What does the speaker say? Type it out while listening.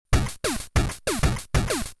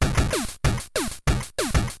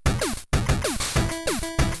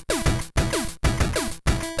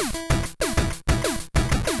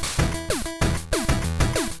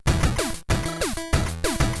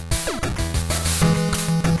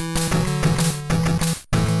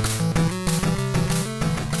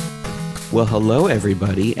Well, hello,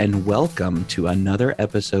 everybody, and welcome to another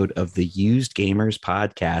episode of the Used Gamers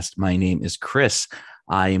Podcast. My name is Chris.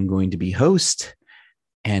 I am going to be host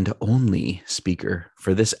and only speaker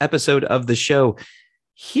for this episode of the show.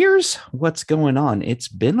 Here's what's going on. It's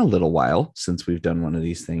been a little while since we've done one of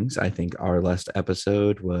these things. I think our last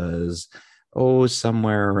episode was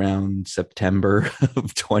somewhere around September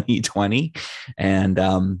of 2020. And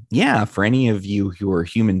for any of you who are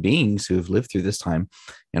human beings who have lived through this time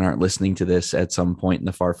and aren't listening to this at some point in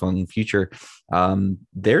the far-flung future,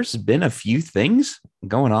 there's been a few things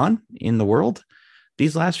going on in the world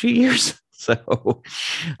these last few years. So,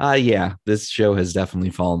 this show has definitely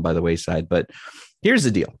fallen by the wayside. But here's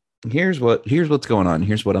the deal. Here's what's going on.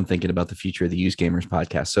 Here's what I'm thinking about the future of the Used Gamers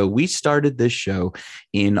Podcast. So we started this show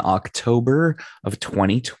in October of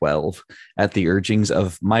 2012 at the urgings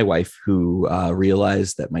of my wife, who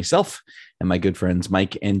realized that myself and my good friends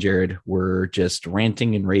Mike and Jared were just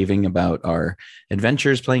ranting and raving about our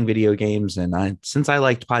adventures playing video games. And since I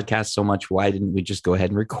liked podcasts so much, why didn't we just go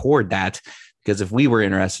ahead and record that? Because if we were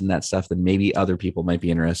interested in that stuff, then maybe other people might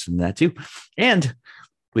be interested in that too. And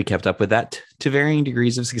we kept up with that to varying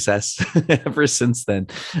degrees of success ever since then.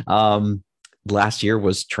 Last year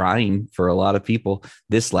was trying for a lot of people.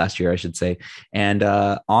 This last year, I should say. And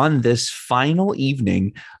on this final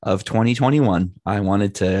evening of 2021, I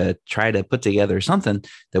wanted to try to put together something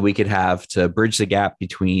that we could have to bridge the gap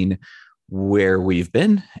between where we've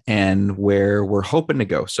been and where we're hoping to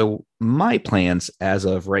go. So my plans as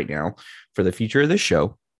of right now for the future of this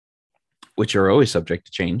show, which are always subject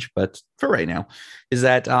to change, but for right now, is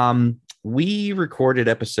that we recorded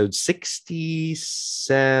episode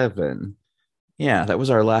 67. Yeah, that was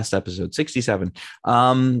our last episode, 67.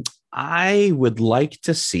 I would like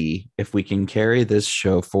to see if we can carry this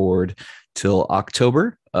show forward till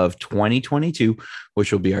October of 2022,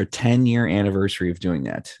 which will be our 10-year anniversary of doing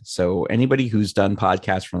that. So anybody who's done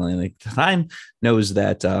podcasts for any length of time knows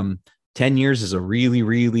that 10 years is a really,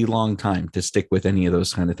 really long time to stick with any of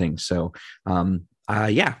those kind of things. So,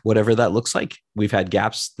 whatever that looks like. We've had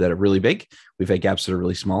gaps that are really big. We've had gaps that are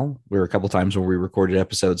really small. There were a couple times where we recorded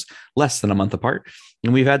episodes less than a month apart.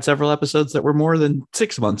 And we've had several episodes that were more than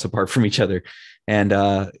 6 months apart from each other. And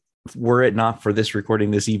were it not for this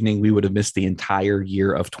recording this evening, we would have missed the entire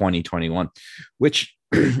year of 2021, which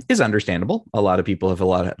is understandable. A lot of people have a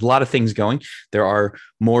lot of things going. There are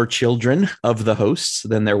more children of the hosts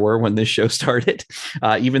than there were when this show started,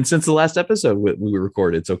 even since the last episode we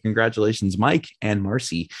recorded. So congratulations, Mike and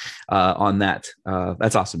Marcy, on that.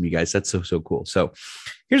 That's awesome, you guys. That's so cool. So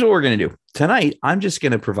here's what we're going to do tonight. I'm just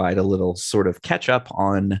going to provide a little sort of catch up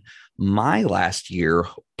on my last year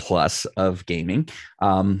plus of gaming.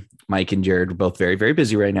 Mike and Jared are both very, very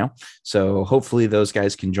busy right now. So hopefully those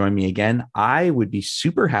guys can join me again. I would be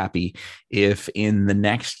super happy if in the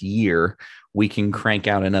next year we can crank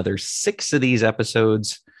out another 6 of these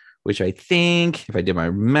episodes, which I think, if I did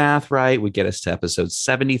my math right, would get us to episode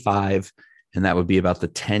 75. And that would be about the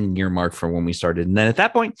 10-year mark from when we started. And then at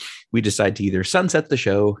that point, we decide to either sunset the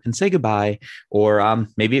show and say goodbye, or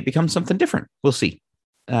maybe it becomes something different. We'll see.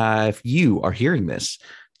 If you are hearing this,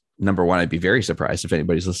 number one, I'd be very surprised if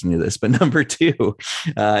anybody's listening to this. But number two,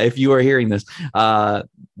 if you are hearing this,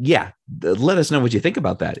 let us know what you think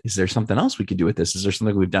about that. Is there something else we could do with this? Is there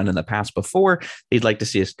something we've done in the past before they'd like to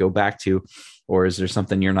see us go back to? Or is there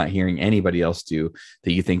something you're not hearing anybody else do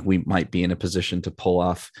that you think we might be in a position to pull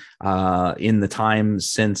off? In the time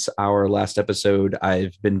since our last episode,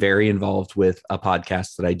 I've been very involved with a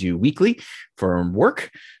podcast that I do weekly from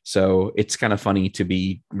work. So it's kind of funny to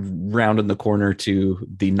be rounding the corner to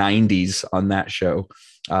the 90s on that show,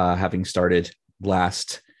 having started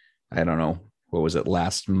last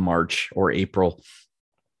March or April.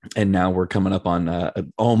 And now we're coming up on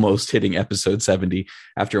almost hitting episode 70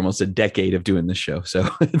 after almost a decade of doing this show. So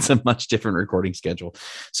it's a much different recording schedule.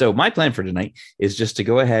 So my plan for tonight is just to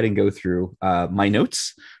go ahead and go through my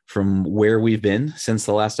notes from where we've been since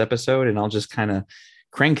the last episode. And I'll just kind of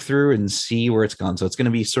crank through and see where it's gone. So it's going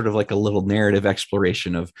to be sort of like a little narrative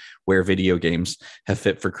exploration of where video games have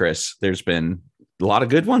fit for Chris. There's been a lot of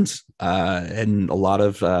good ones and a lot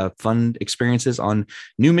of fun experiences on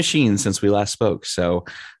new machines since we last spoke. So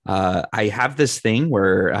I have this thing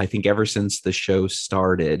where I think ever since the show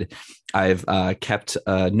started, I've kept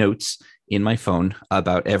notes in my phone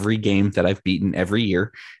about every game that I've beaten every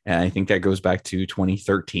year. And I think that goes back to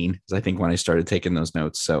 2013, because I think when I started taking those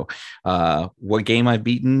notes. So what games I've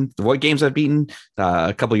beaten.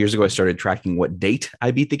 A couple of years ago, I started tracking what date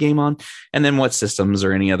I beat the game on, and then what systems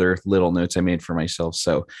or any other little notes I made for myself.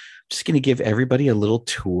 So I'm just going to give everybody a little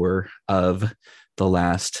tour of the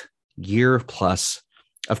last year plus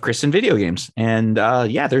of Kristen video games. And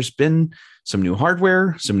yeah, there's been some new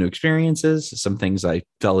hardware, some new experiences, some things I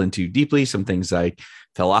fell into deeply, some things I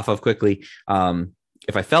fell off of quickly.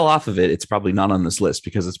 If I fell off of it, it's probably not on this list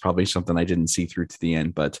because it's probably something I didn't see through to the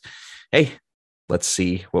end. But hey, let's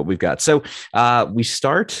see what we've got. So we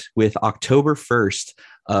start with October 1st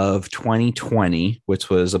of 2020, which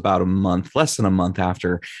was about a month, less than a month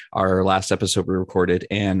after our last episode we recorded.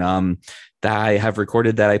 And I have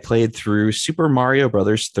recorded that I played through Super Mario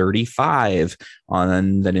Brothers 35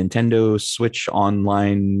 on the Nintendo Switch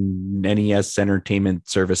Online NES Entertainment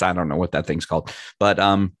Service. I don't know what that thing's called, but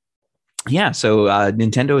yeah, so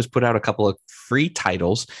Nintendo has put out a couple of free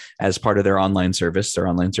titles as part of their online service. Their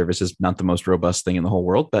online service is not the most robust thing in the whole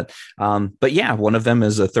world, but yeah, one of them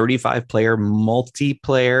is a 35-player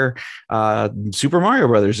multiplayer Super Mario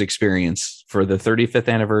Brothers experience for the 35th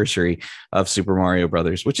anniversary of Super Mario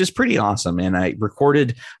Brothers, which is pretty awesome. And I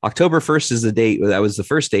recorded October 1st is the date. That was the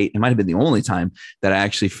first date. It might have been the only time that I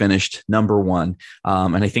actually finished number one.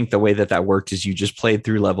 And I think the way that worked is you just played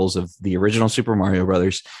through levels of the original Super Mario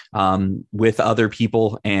Brothers with other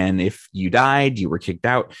people. And if you died, you were kicked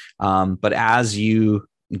out. But as you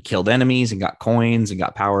killed enemies and got coins and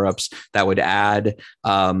got power-ups, that would add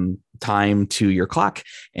time to your clock,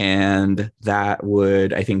 and that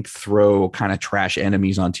would, I think, throw kind of trash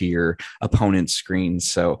enemies onto your opponent's screen.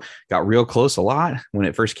 So got real close a lot when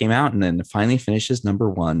it first came out, and then finally finishes number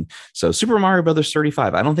one. So Super Mario Brothers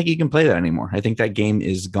 35, I don't think you can play that anymore. I think that game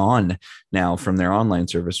is gone now from their online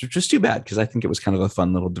service, which is too bad because I think it was kind of a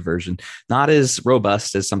fun little diversion. Not as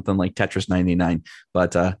robust as something like Tetris 99,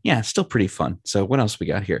 but yeah, still pretty fun. So what else we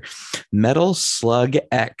got here? Metal Slug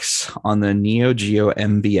X on the Neo Geo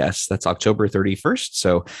MVS. That's October 31st.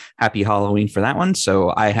 So happy Halloween for that one.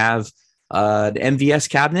 So I have the MVS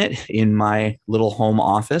cabinet in my little home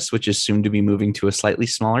office, which is soon to be moving to a slightly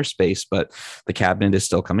smaller space, but the cabinet is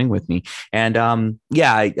still coming with me. And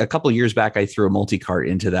yeah, a couple of years back, I threw a multi-cart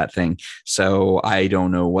into that thing. So I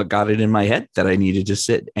don't know what got it in my head that I needed to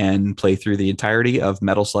sit and play through the entirety of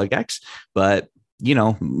Metal Slug X. But, you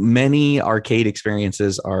know, many arcade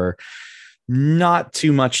experiences are not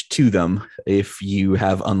too much to them if you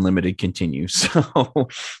have unlimited continue. So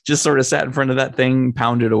just sort of sat in front of that thing,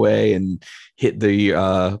 pounded away, and hit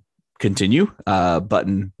the continue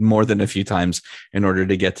button more than a few times in order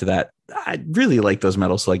to get to that. I really like those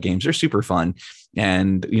Metal Slug games. They're super fun.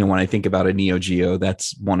 And, you know, when I think about a Neo Geo,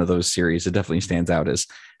 that's one of those series that definitely stands out as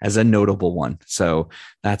a notable one. So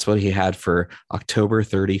that's what he had for October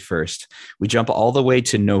 31st. We jump all the way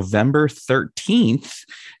to November 13th.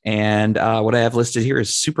 And what I have listed here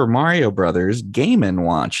is Super Mario Brothers Game &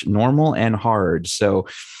 Watch, normal and hard. So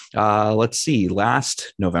let's see,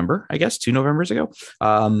 last November, I guess 2 Novembers ago,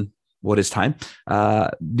 what is time?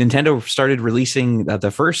 Nintendo started releasing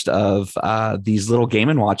the first of these little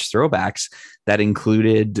Game & Watch throwbacks that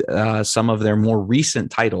included some of their more recent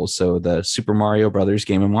titles. So the Super Mario Brothers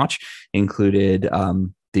Game & Watch included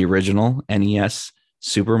the original NES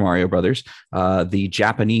Super Mario Brothers, the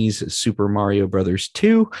Japanese Super Mario Brothers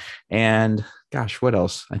 2, and gosh, what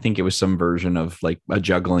else? I think it was some version of like a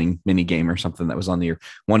juggling mini game or something that was on the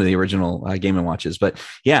one of the original Game & Watches. But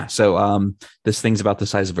yeah, so this thing's about the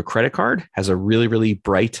size of a credit card, has a really, really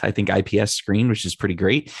bright, I think, IPS screen, which is pretty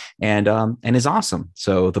great, and is awesome.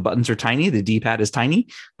 So the buttons are tiny, the D-pad is tiny,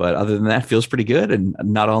 but other than that, feels pretty good. And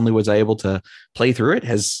not only was I able to play through it,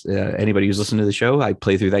 as anybody who's listened to the show, I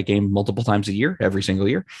play through that game multiple times a year, every single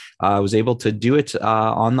year. I was able to do it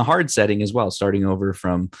on the hard setting as well, starting over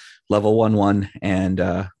from level 1-1,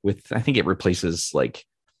 and with, I think it replaces like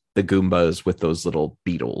the Goombas with those little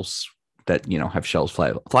beetles that, you know, have shells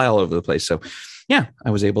fly all over the place. So yeah,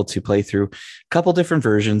 I was able to play through a couple different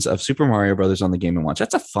versions of Super Mario Brothers on the Game & Watch.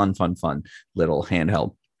 That's a fun little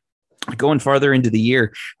handheld. Going farther into the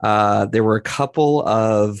year, there were a couple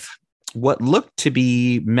of what looked to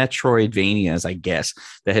be Metroidvanias, I guess,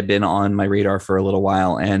 that had been on my radar for a little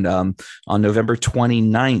while. And on November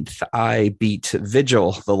 29th, I beat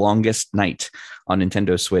Vigil, The Longest Night on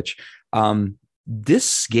Nintendo Switch.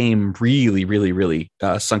 This game really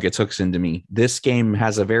sunk its hooks into me. This game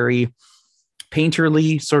has a very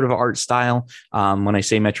painterly sort of art style. When I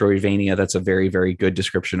say Metroidvania, that's a very, very good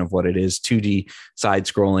description of what it is. 2D side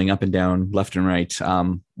scrolling up and down, left and right,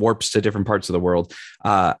 warps to different parts of the world.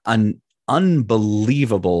 An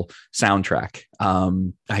unbelievable soundtrack.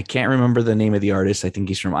 I can't remember the name of the artist. I think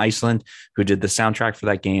he's from Iceland, who did the soundtrack for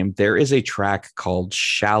that game. There is a track called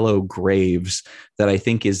Shallow Graves that I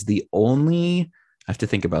think is the only, I have to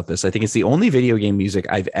think about this. I think it's the only video game music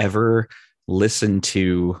I've ever listened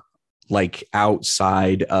to like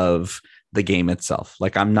outside of the game itself.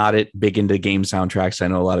 Like, I'm not big into game soundtracks. I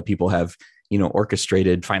know a lot of people have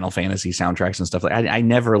orchestrated Final Fantasy soundtracks and stuff. Like I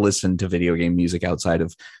never listened to video game music outside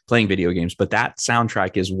of playing video games, but that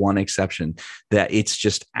soundtrack is one exception that it's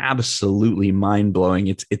just absolutely mind blowing.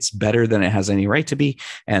 It's better than it has any right to be.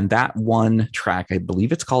 And that one track, I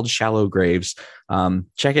believe it's called Shallow Graves.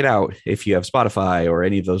 Check it out if you have Spotify or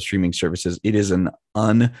any of those streaming services. It is an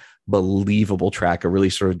unbelievable track, a really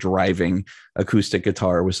sort of driving acoustic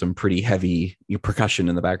guitar with some pretty heavy percussion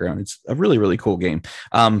in the background. It's a really, really cool game.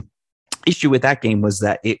 Issue with that game was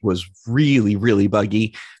that it was really, really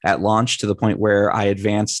buggy at launch, to the point where I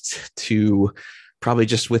advanced to probably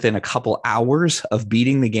just within a couple hours of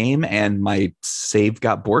beating the game and my save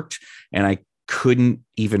got borked and I couldn't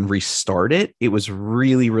even restart it. It was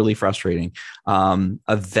really, really frustrating.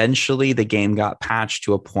 Eventually the game got patched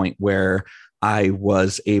to a point where I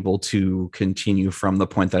was able to continue from the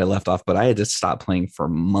point that I left off, but I had to stop playing for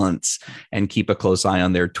months and keep a close eye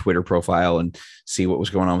on their Twitter profile and see what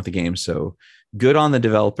was going on with the game. So good on the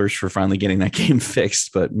developers for finally getting that game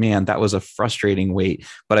fixed. But man, that was a frustrating wait.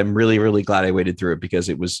 But I'm really, really glad I waited through it, because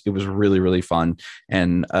it was really, really fun,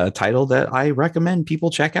 and a title that I recommend people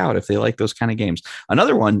check out if they like those kind of games.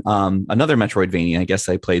 Another one, another Metroidvania, I guess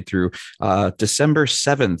I played through December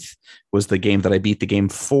 7th was the game that I beat, the game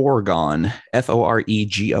Foregone,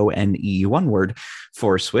 Foregone, one word,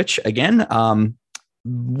 for Switch. Again,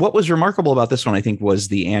 what was remarkable about this one, I think, was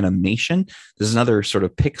the animation. This is another sort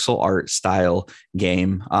of pixel art style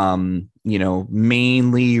game.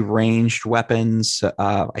 Mainly ranged weapons.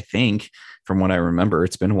 I think, from what I remember,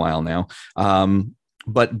 it's been a while now.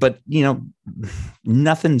 But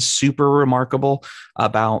nothing super remarkable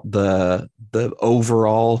about the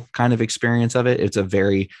overall kind of experience of it. It's a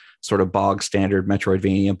very sort of bog standard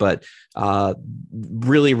Metroidvania, but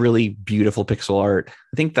really, really beautiful pixel art.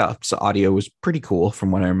 I think the audio was pretty cool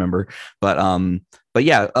from what I remember, but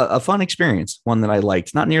yeah, a fun experience, one that I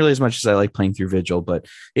liked, not nearly as much as I like playing through Vigil, but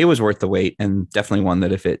it was worth the wait, and definitely one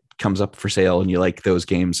that if it comes up for sale and you like those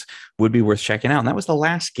games, would be worth checking out. And that was the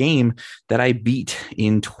last game that I beat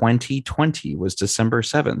in 2020, was December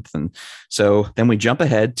 7th. And so then we jump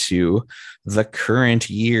ahead to the current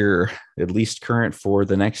year, at least current for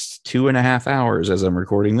the next 2.5 hours as I'm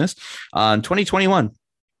recording this, on 2021.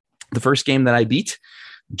 The first game that I beat,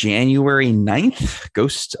 January 9th,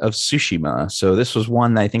 Ghost of Tsushima. So this was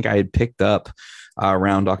one that I think I had picked up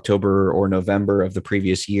around October or November of the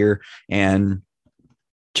previous year and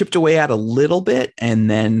chipped away at a little bit, and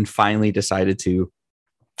then finally decided to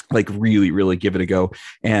really, really give it a go.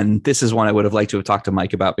 And this is one I would have liked to have talked to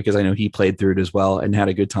Mike about, because I know he played through it as well and had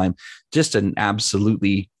a good time. Just an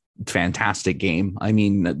absolutely fantastic game. I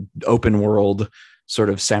mean, open world sort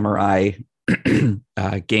of samurai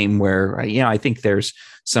game where, I think there's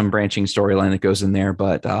some branching storyline that goes in there,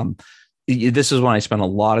 but this is when I spent a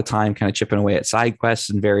lot of time kind of chipping away at side quests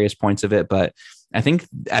and various points of it. But I think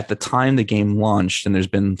at the time the game launched, and there's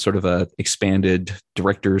been sort of a expanded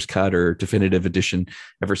director's cut or definitive edition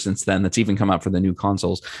ever since then, that's even come out for the new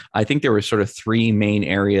consoles. I think there were sort of 3 main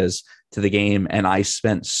areas to the game, and I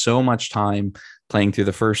spent so much time playing through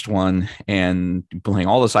the first one and playing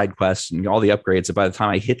all the side quests and all the upgrades, that by the time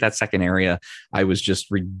I hit that second area, I was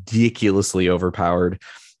just ridiculously overpowered.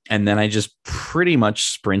 And then I just pretty much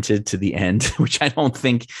sprinted to the end, which I don't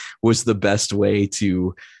think was the best way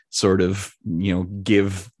to sort of,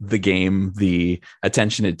 give the game the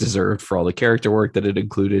attention it deserved for all the character work that it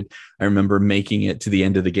included. I remember making it to the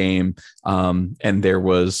end of the game. And there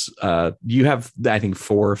was, you have, I think,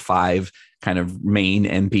 4 or 5 kind of main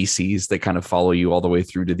NPCs that kind of follow you all the way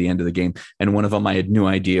through to the end of the game. And one of them, I had no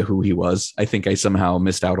idea who he was. I think I somehow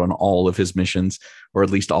missed out on all of his missions, or at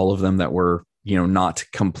least all of them that were, not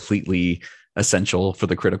completely essential for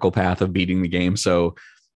the critical path of beating the game. So,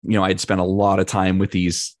 I'd spent a lot of time with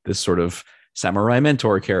this sort of samurai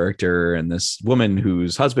mentor character and this woman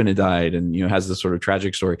whose husband had died and, has this sort of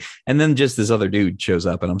tragic story. And then just this other dude shows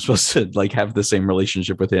up and I'm supposed to have the same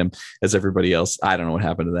relationship with him as everybody else. I don't know what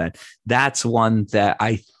happened to that. That's one that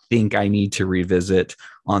I think I need to revisit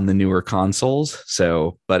on the newer consoles.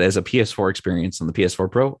 So, but as a PS4 experience on the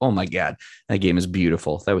PS4 Pro, oh my God, that game is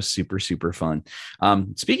beautiful. That was super, super fun.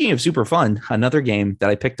 Speaking of super fun, another game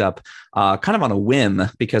that I picked up kind of on a whim,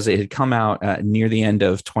 because it had come out near the end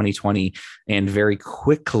of 2020 and very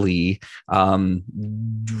quickly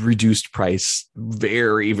reduced price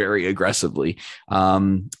very, very aggressively,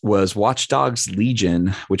 was Watch Dogs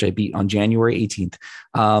Legion, which I beat on January 18th.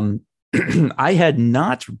 I had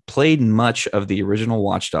not played much of the original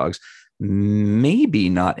Watch Dogs, maybe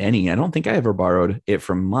not any. I don't think I ever borrowed it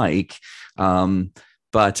from Mike.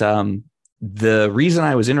 But the reason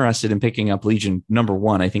I was interested in picking up Legion, number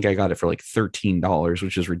one, I think I got it for like $13,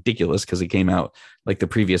 which is ridiculous because it came out like the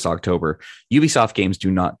previous October. Ubisoft games do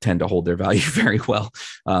not tend to hold their value very well.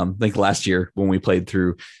 Like last year when we played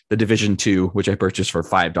through the Division 2, which I purchased for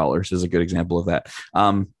 $5, is a good example of that.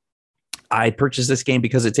 I purchased this game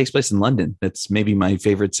because it takes place in London. It's maybe my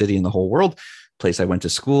favorite city in the whole world. Place I went to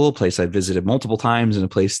school, place I visited multiple times, and a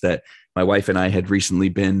place that my wife and I had recently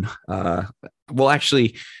been. Well,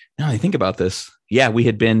 actually, now I think about this. Yeah, we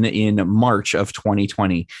had been in March of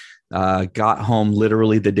 2020. Got home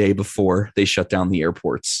literally the day before they shut down the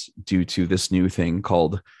airports due to this new thing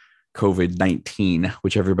called COVID-19,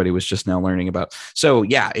 which everybody was just now learning about. So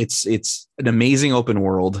yeah, it's an amazing open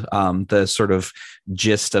world. The sort of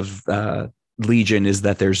gist of Legion is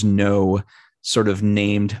that there's no sort of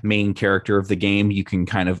named main character of the game. You can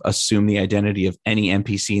kind of assume the identity of any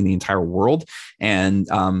NPC in the entire world and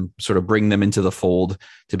sort of bring them into the fold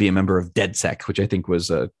to be a member of DedSec, which I think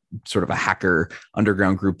was a sort of a hacker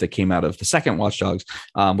underground group that came out of the second Watch Dogs,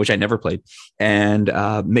 which I never played, and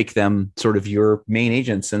make them sort of your main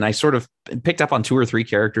agents. And I sort of picked up on 2 or 3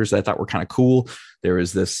 characters that I thought were kind of cool. There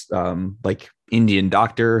was this like Indian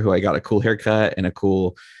doctor who I got a cool haircut and a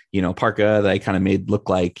cool, parka that I kind of made look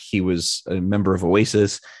like he was a member of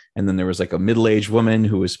Oasis. And then there was like a middle-aged woman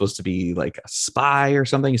who was supposed to be like a spy or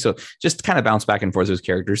something. So just kind of bounce back and forth those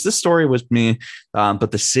characters. This story was me,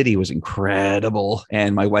 but the city was incredible.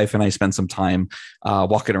 And my wife and I spent some time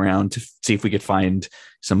walking around to see if we could find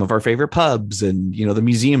some of our favorite pubs and, the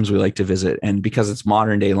museums we like to visit. And because it's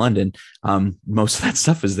modern day London, most of that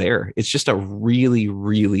stuff is there. It's just a really,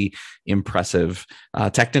 really impressive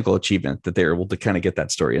technical achievement that they're able to kind of get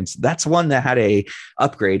that story. And that's one that had a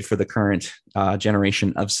upgrade for the current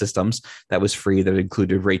generation of systems that was free, that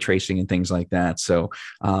included ray tracing and things like that. So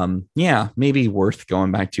yeah, maybe worth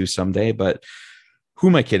going back to someday, but who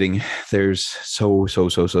am I kidding? There's so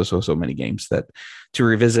many games that to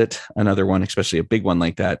revisit another one, especially a big one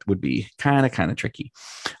like that, would be kind of tricky.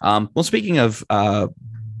 Well, speaking of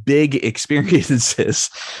big experiences,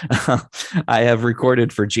 I have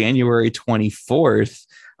recorded for January 24th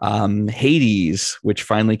Hades, which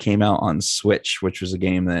finally came out on Switch, which was a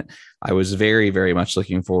game that I was very, very much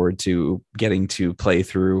looking forward to getting to play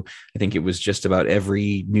through. I think it was just about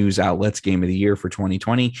every news outlet's game of the year for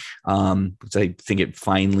 2020. I think it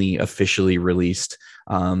finally officially released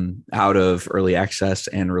out of early access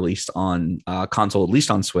and released on console, at least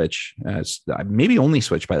on Switch, maybe only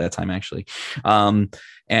Switch by that time, actually. And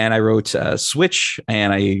I wrote Switch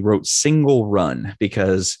and I wrote Single Run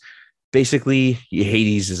because basically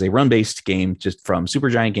Hades is a run-based game just from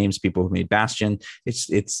Supergiant Games, people who made Bastion.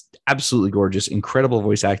 It's absolutely gorgeous, incredible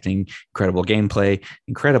voice acting, incredible gameplay,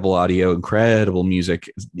 incredible audio, incredible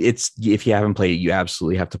music. If you haven't played it, you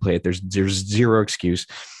absolutely have to play it. There's zero excuse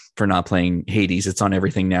for not playing Hades. It's on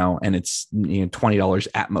everything now, and it's $20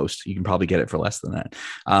 at most. You can probably get it for less than that.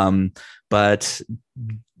 But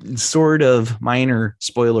sort of minor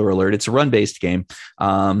spoiler alert, it's a run-based game,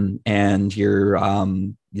 and you're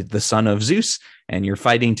the son of Zeus, and you're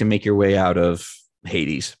fighting to make your way out of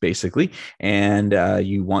Hades, basically. And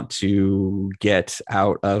you want to get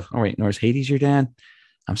out of, oh wait, Nor's Hades your dad?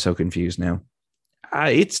 I'm so confused now.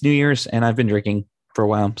 It's New Year's and I've been drinking for a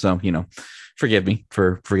while, so forgive me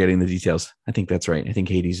for forgetting the details. I think that's right. I think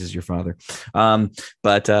Hades is your father.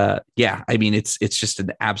 But yeah, I mean, it's just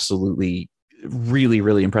an absolutely really,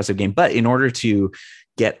 really impressive game. But in order to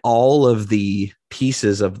get all of the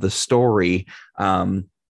pieces of the story,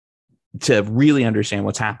 to really understand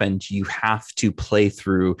what's happened, you have to play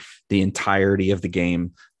through the entirety of the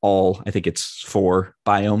game. I think it's 4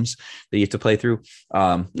 biomes that you have to play through.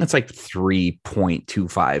 That's like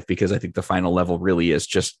 3.25 because I think the final level really is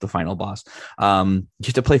just the final boss. You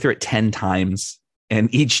have to play through it 10 times.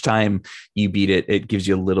 And each time you beat it, it gives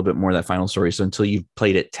you a little bit more of that final story. So until you've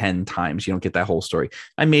played it 10 times, you don't get that whole story.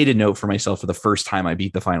 I made a note for myself for the first time I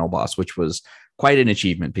beat the final boss, which was quite an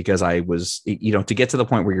achievement because I was, to get to the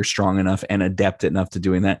point where you're strong enough and adept enough to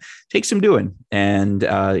doing that takes some doing. And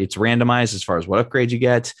it's randomized as far as what upgrades you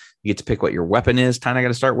get. You get to pick what your weapon is, kind of got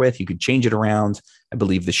to start with. You could change it around. I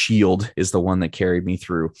believe the shield is the one that carried me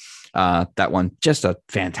through that one. Just a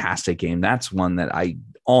fantastic game. That's one that I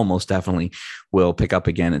almost definitely will pick up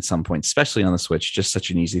again at some point, especially on the Switch. Just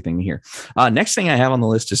such an easy thing to hear. Next thing I have on the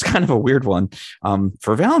list is kind of a weird one.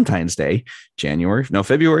 For Valentine's Day, February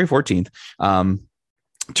 14th,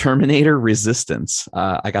 Terminator Resistance.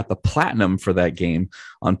 I got the platinum for that game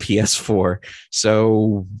on PS4.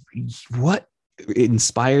 So what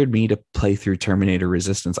inspired me to play through Terminator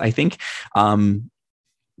Resistance? I think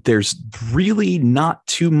there's really not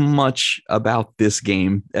too much about this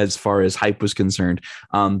game as far as hype was concerned.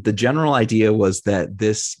 The general idea was that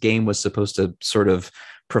this game was supposed to sort of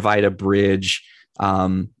provide a bridge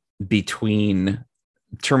between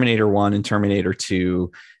Terminator 1 and Terminator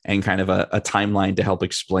 2, and kind of a timeline to help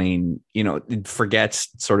explain, forget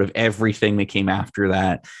sort of everything that came after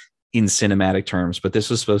that in cinematic terms. But this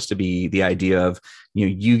was supposed to be the idea of,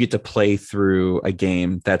 you get to play through a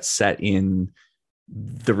game that's set in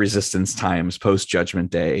the Resistance times, post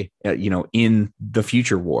Judgment Day, in the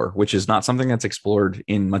future war, which is not something that's explored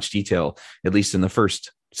in much detail, at least in the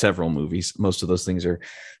first several movies. Most of those things are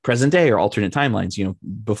present day or alternate timelines,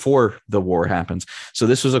 before the war happens. So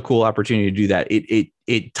this was a cool opportunity to do that.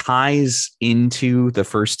 It ties into the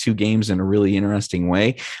first two games in a really interesting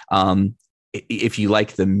way. If you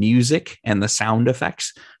like the music and the sound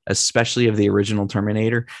effects, especially of the original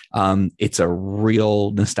Terminator, it's a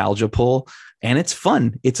real nostalgia pull, and it's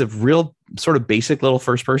fun. It's a real sort of basic little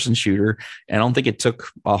first person shooter. I don't think it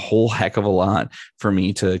took a whole heck of a lot for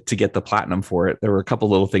me to get the platinum for it. There were a couple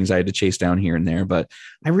little things I had to chase down here and there, but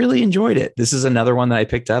I really enjoyed it. This is another one that I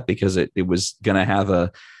picked up because it was going to have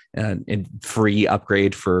a free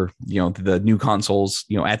upgrade for the new consoles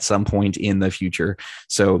at some point in the future.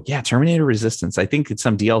 So yeah, Terminator Resistance, I think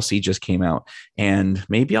some DLC just came out, and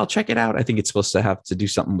maybe I'll check it out. I think it's supposed to have to do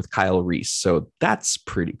something with Kyle Reese, so that's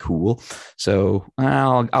pretty cool. So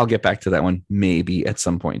I'll get back to that one maybe at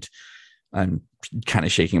some point. I'm kind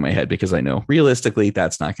of shaking my head because I know realistically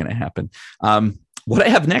that's not going to happen. What I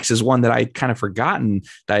have next is one that I'd kind of forgotten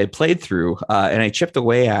that I had played through, and I chipped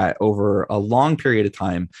away at over a long period of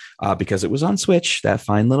time because it was on Switch, that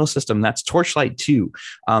fine little system. That's Torchlight 2.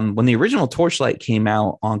 When the original Torchlight came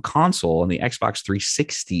out on console, on the Xbox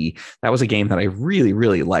 360, that was a game that I really,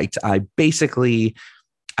 really liked. I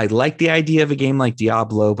liked the idea of a game like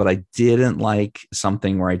Diablo, but I didn't like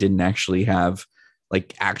something where I didn't actually have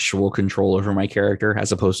like actual control over my character,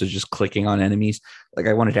 as opposed to just clicking on enemies. Like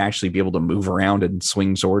I wanted to actually be able to move around and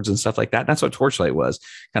swing swords and stuff like that. And that's what Torchlight was,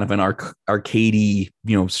 kind of an arcadey,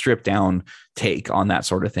 stripped down take on that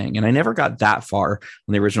sort of thing. And I never got that far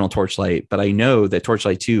on the original Torchlight, but I know that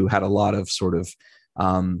Torchlight 2 had a lot of sort of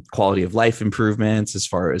quality of life improvements, as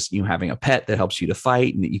far as having a pet that helps you to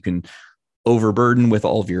fight, and that you can overburden with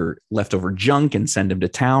all of your leftover junk and send him to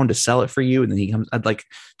town to sell it for you. And then he comes, like,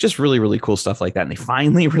 just really, really cool stuff like that. And they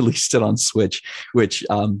finally released it on Switch, which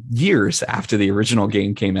years after the original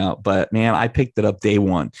game came out. But man, I picked it up day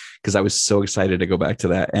one because I was so excited to go back to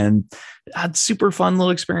that, and had super fun little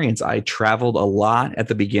experience. I traveled a lot at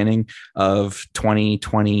the beginning of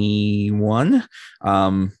 2021.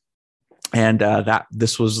 And that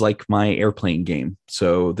this was like my airplane game.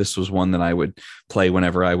 So this was one that I would play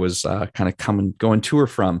whenever I was kind of going to or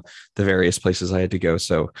from the various places I had to go.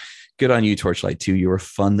 So good on you, Torchlight 2. You're a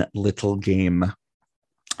fun little game.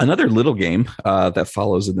 Another little game that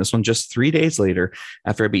follows in this one, just 3 days later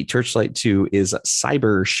after I beat Torchlight 2, is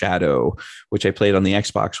Cyber Shadow, which I played on the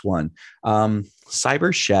Xbox One.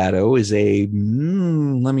 Cyber Shadow is I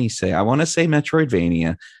want to say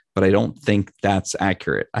Metroidvania, but I don't think that's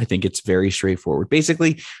accurate. I think it's very straightforward.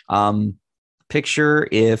 Basically, picture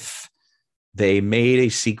if they made a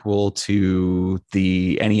sequel to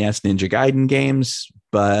the NES Ninja Gaiden games,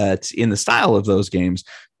 but in the style of those games,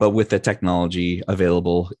 but with the technology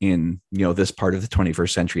available in this part of the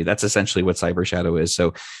 21st century. That's essentially what Cyber Shadow is.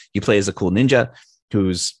 So you play as a cool ninja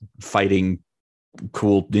who's fighting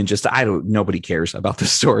cool ninjas. Nobody cares about the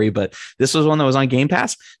story, but this was one that was on Game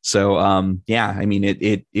Pass. So yeah, I mean,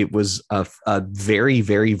 it was a very,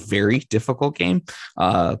 very, very difficult game,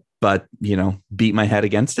 but beat my head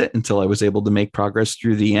against it until I was able to make progress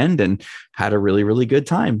through the end, and had a really, really good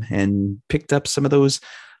time, and picked up some of those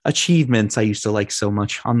achievements I used to like so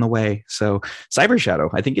much on the way. So Cyber Shadow,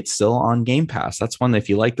 I think it's still on Game Pass. That's one that, if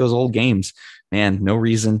you like those old games, man, no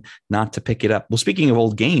reason not to pick it up. Well, speaking of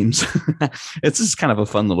old games, it's just kind of a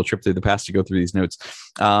fun little trip through the past to go through these notes.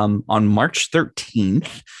 On March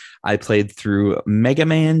 13th, I played through Mega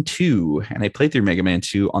Man 2, and I played through Mega Man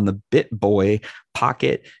 2 on the BitBoy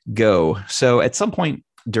Pocket Go. So at some point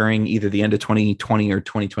during either the end of 2020 or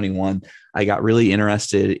 2021, I got really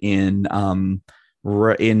interested in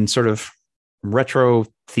sort of retro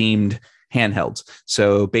themed handhelds.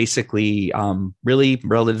 So basically, really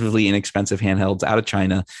relatively inexpensive handhelds out of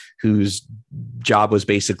China, whose job was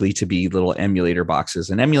basically to be little emulator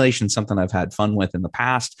boxes. And emulation is something I've had fun with in the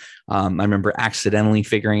past. I remember accidentally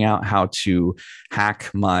figuring out how to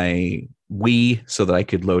hack my Wii so that I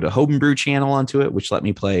could load a Homebrew channel onto it, which let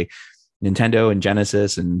me play Nintendo and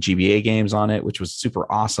Genesis and GBA games on it, which was super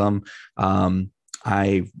awesome.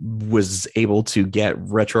 I was able to get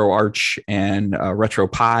RetroArch and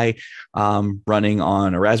RetroPie running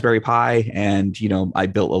on a Raspberry Pi. And, I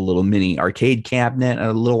built a little mini arcade cabinet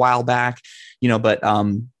a little while back, but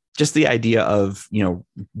just the idea of,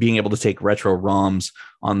 being able to take retro ROMs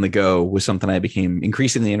on the go was something I became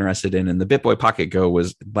increasingly interested in. And the BitBoy Pocket Go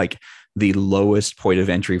was like the lowest point of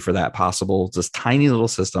entry for that possible. It's this tiny little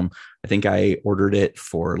system. I think I ordered it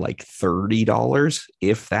for like $30,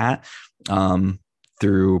 if that.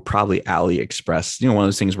 Through probably AliExpress, one of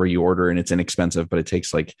those things where you order and it's inexpensive, but it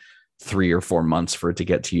takes like 3 or 4 months for it to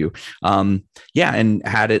get to you. And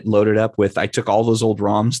had it loaded up with, I took all those old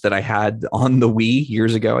ROMs that I had on the Wii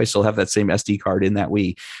years ago. I still have that same SD card in that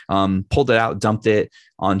Wii, pulled it out, dumped it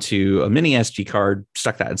onto a mini SD card,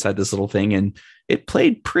 stuck that inside this little thing, and it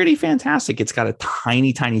played pretty fantastic. It's got a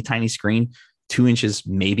tiny, tiny, tiny screen, 2 inches,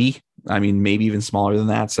 maybe. I mean, maybe even smaller than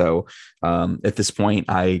that. So at this point,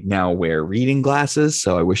 I now wear reading glasses.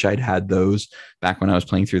 So I wish I'd had those back when I was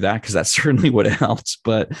playing through that, because that certainly would have helped.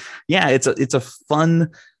 But yeah, it's a fun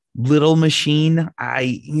little machine.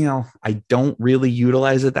 I don't really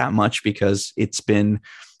utilize it that much because it's been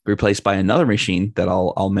replaced by another machine that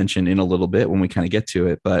I'll mention in a little bit when we kind of get to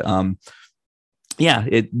it. But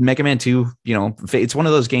Mega Man 2, it's one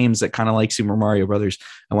of those games that kind of like Super Mario Brothers,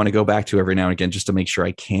 I want to go back to every now and again just to make sure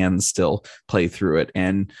I can still play through it,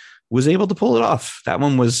 and was able to pull it off. That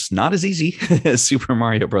one was not as easy as Super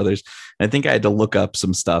Mario Brothers. I think I had to look up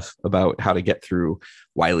some stuff about how to get through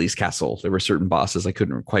Wily's Castle. There were certain bosses I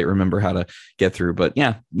couldn't quite remember how to get through, but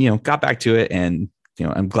got back to it, and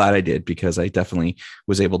I'm glad I did, because I definitely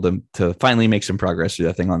was able to finally make some progress through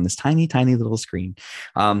that thing on this tiny, tiny little screen.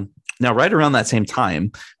 Now, right around that same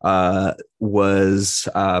time was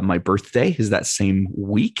my birthday, is that same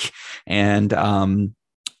week. And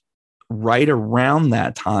right around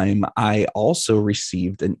that time, I also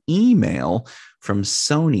received an email from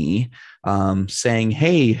Sony saying,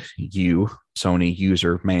 hey, you Sony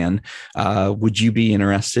user man, would you be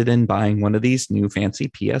interested in buying one of these new fancy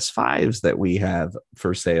PS5s that we have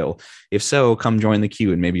for sale? If so, come join the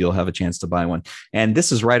queue and maybe you'll have a chance to buy one. And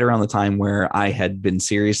this is right around the time where I had been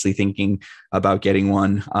seriously thinking about getting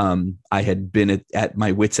one. I had been at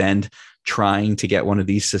my wit's end trying to get one of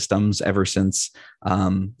these systems ever since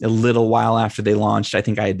a little while after they launched. I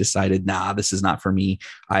think I had decided, this is not for me.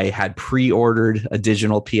 I had pre-ordered a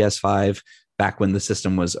digital PS5 back when the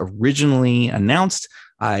system was originally announced.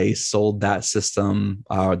 I sold that system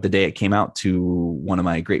the day it came out to one of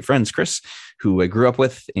my great friends, Chris, who I grew up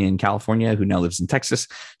with in California, who now lives in Texas,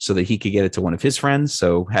 so that he could get it to one of his friends.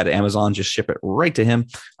 So had Amazon just ship it right to him,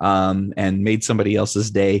 and made somebody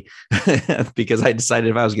else's day because I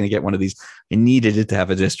decided if I was going to get one of these, I needed it to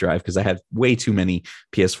have a disk drive, because I had way too many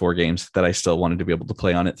PS4 games that I still wanted to be able to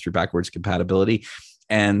play on it through backwards compatibility.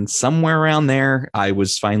 And somewhere around there, I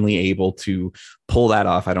was finally able to pull that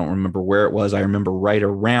off. I don't remember where it was. I remember right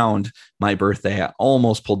around my birthday, I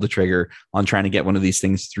almost pulled the trigger on trying to get one of these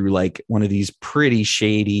things through like one of these pretty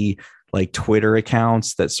shady like Twitter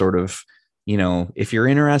accounts that sort of, if you're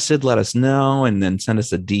interested, let us know and then send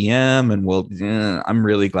us a DM, and I'm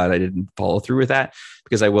really glad I didn't follow through with that,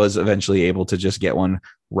 because I was eventually able to just get one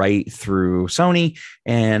right through Sony.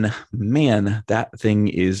 And man, that thing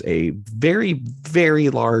is a very, very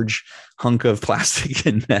large hunk of plastic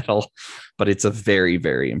and metal, but it's a very,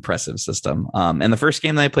 very impressive system. And the first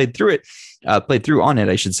game that I played through on it,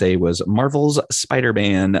 I should say, was Marvel's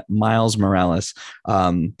Spider-Man Miles Morales,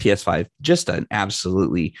 PS5. Just an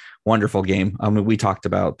absolutely wonderful game. I mean, we talked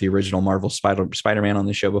about the original Marvel Spider-Man on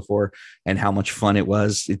the show before and how much fun it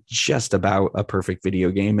was. It's just about a perfect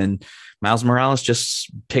video game. And Miles Morales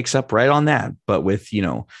just picks up right on that, but with,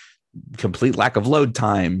 complete lack of load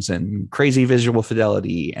times and crazy visual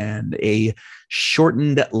fidelity and a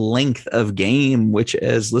shortened length of game, which,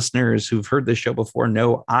 as listeners who've heard this show before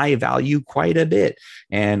know, I value quite a bit.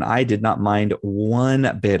 And I did not mind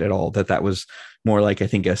one bit at all that was more like, I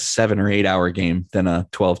think, a 7 or 8 hour game than a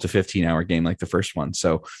 12 to 15 hour game like the first one.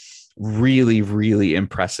 So really, really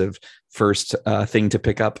impressive first thing to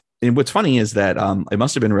pick up. And what's funny is that it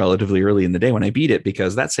must have been relatively early in the day when I beat it,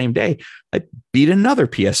 because that same day I beat another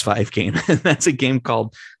PS5 game. And that's a game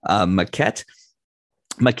called Maquette.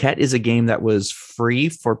 Maquette is a game that was free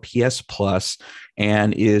for PS Plus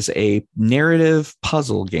and is a narrative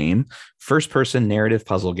puzzle game, first-person narrative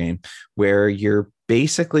puzzle game, where you're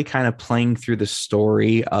basically kind of playing through the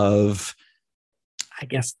story of, I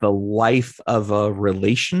guess, the life of a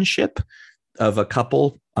relationship of a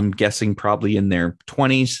couple. I'm guessing probably in their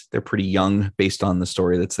 20s. They're pretty young based on the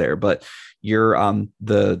story that's there. But you're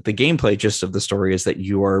the gameplay gist of the story is that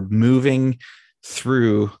you are moving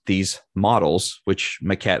through these models, which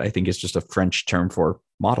maquette I think is just a French term for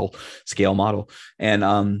model, scale model, and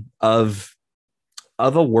of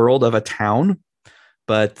a world, of a town.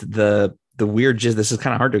 But the weird gist, this is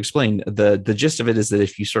kind of hard to explain. The gist of it is that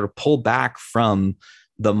if you sort of pull back from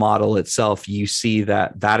the model itself, you see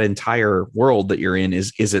that that entire world that you're in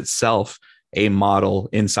is itself a model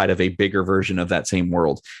inside of a bigger version of that same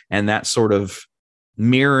world. And that sort of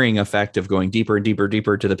mirroring effect of going deeper and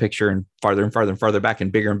deeper to the picture and farther and farther back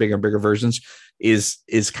and bigger versions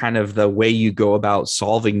is kind of the way you go about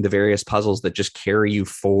solving the various puzzles that just carry you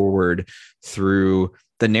forward through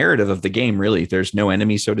the narrative of the game. Really, there's no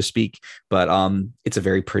enemy, so to speak, but it's a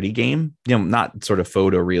very pretty game, not sort of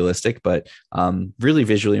photorealistic, but really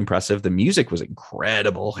visually impressive. The music was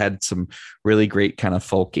incredible, had some really great kind of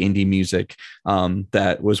folk indie music.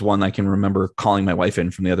 That was one I can remember calling my wife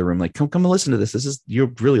in from the other room, like, come and listen to this,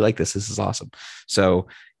 you'll really like this is awesome. So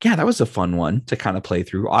yeah, that was a fun one to kind of play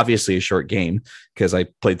through. Obviously a short game, because I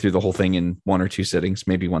played through the whole thing in one or two sittings,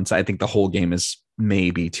 maybe once. I think the whole game is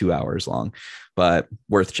maybe 2 hours long, but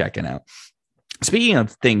worth checking out. Speaking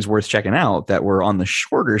of things worth checking out that were on the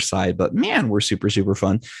shorter side, but man, were super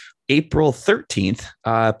fun. April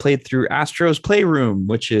 13th, played through Astro's Playroom,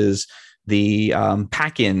 which is the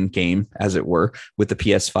pack-in game, as it were, with the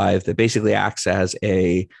PS5 that basically acts as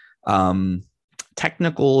a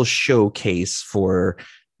technical showcase for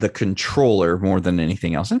the controller more than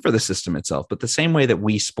anything else, and for the system itself. But the same way that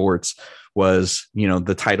Wii Sports was,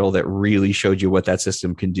 the title that really showed you what that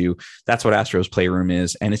system can do, that's what Astro's Playroom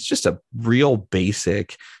is. And it's just a real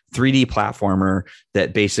basic 3D platformer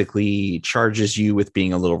that basically charges you with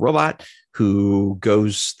being a little robot who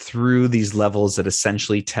goes through these levels that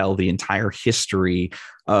essentially tell the entire history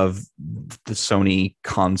of the Sony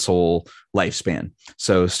console lifespan.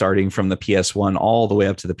 So starting from the PS1 all the way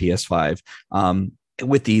up to the PS5,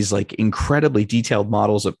 with these like incredibly detailed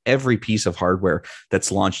models of every piece of hardware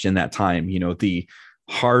that's launched in that time. The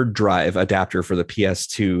hard drive adapter for the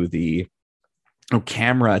PS2, the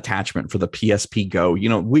camera attachment for the PSP Go,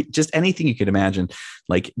 just anything you could imagine,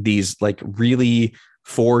 like these like really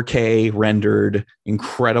 4K rendered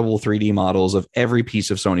incredible 3D models of every piece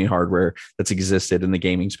of Sony hardware that's existed in the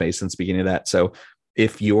gaming space since the beginning of that. So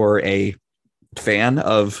if you're a fan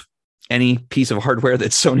of any piece of hardware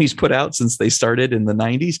that Sony's put out since they started in the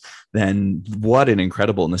 90s, then what an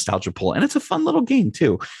incredible nostalgia pull. And it's a fun little game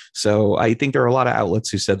too. So I think there are a lot of outlets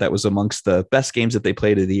who said that was amongst the best games that they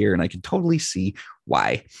played of the year, and I can totally see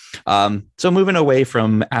why. So moving away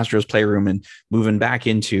from Astro's Playroom and moving back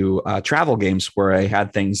into travel games, where I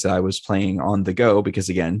had things that I was playing on the go, because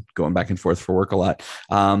again, going back and forth for work a lot.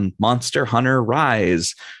 Monster Hunter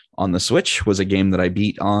Rise on the Switch was a game that I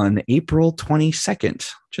beat on April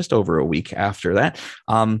 22nd, just over a week after that.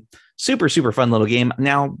 Super fun little game.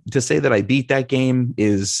 Now, to say that I beat that game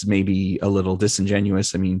is maybe a little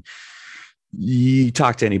disingenuous. I mean, you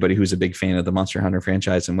talk to anybody who's a big fan of the Monster Hunter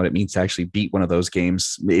franchise, and what it means to actually beat one of those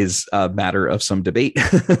games is a matter of some debate.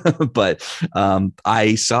 But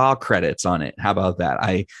I saw credits on it. How about that?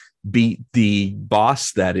 I beat the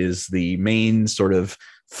boss that is the main sort of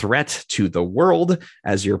threat to the world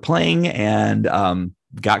as you're playing, and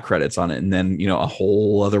got credits on it. And then, a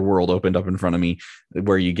whole other world opened up in front of me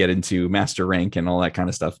where you get into master rank and all that kind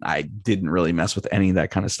of stuff. I didn't really mess with any of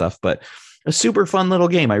that kind of stuff, but a super fun little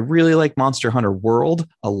game. I really like Monster Hunter World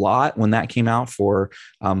a lot when that came out for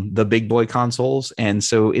the big boy consoles. And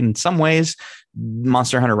so in some ways,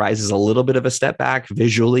 Monster Hunter Rise is a little bit of a step back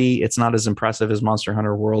visually. It's not as impressive as Monster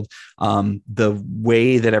Hunter World. The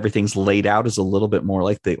way that everything's laid out is a little bit more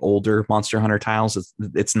like the older Monster Hunter tiles.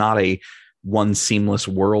 It's not a one seamless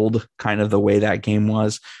world, kind of the way that game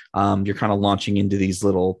was. You're kind of launching into these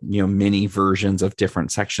little, mini versions of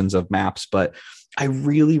different sections of maps, but I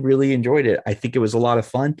really enjoyed it. I think it was a lot of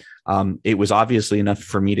fun. It was obviously enough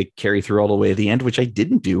for me to carry through all the way to the end, which I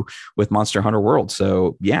didn't do with Monster Hunter World.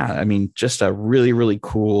 So yeah, I mean, just a really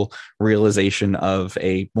cool realization of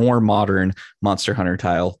a more modern Monster Hunter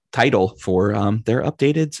title for their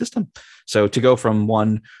updated system. So to go from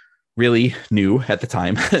one really new at the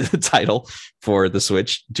time title for the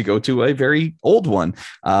Switch to go to a very old one.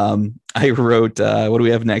 I wrote, what do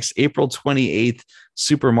we have next? April 28th,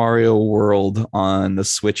 Super Mario World on the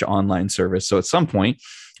Switch online service. So at some point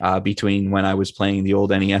between when I was playing the old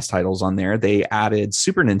NES titles on there, they added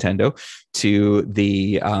Super Nintendo to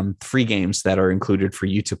the free games that are included for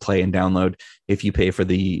you to play and download if you pay for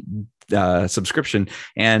the subscription.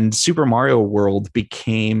 And Super Mario World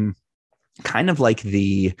became kind of like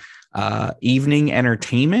the evening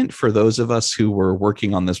entertainment for those of us who were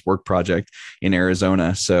working on this work project in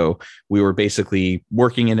Arizona. So we were basically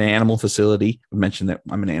working in an animal facility. I mentioned that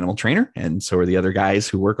I'm an animal trainer, and so are the other guys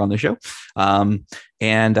who work on the show.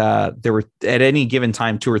 And there were at any given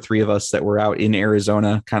time 2 or 3 of us that were out in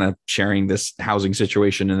Arizona, kind of sharing this housing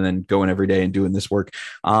situation, and then going every day and doing this work.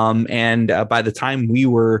 And by the time we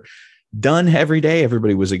were done every day,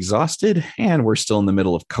 everybody was exhausted, and we're still in the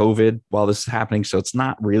middle of COVID while this is happening. So it's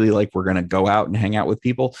not really like we're going to go out and hang out with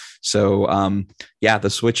people. So yeah, the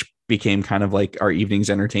Switch became kind of like our evening's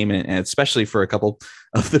entertainment, and especially for a couple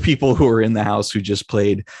of the people who were in the house who just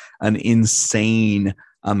played an insane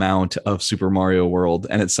amount of Super Mario World.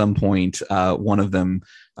 And at some point, one of them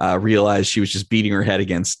realized she was just beating her head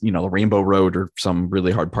against, the Rainbow Road or some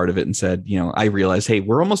really hard part of it, and said, I realized, hey,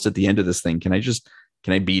 we're almost at the end of this thing. Can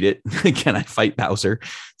I beat it? Can I fight Bowser?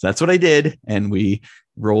 So that's what I did. And we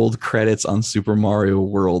rolled credits on Super Mario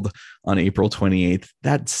World on April 28th.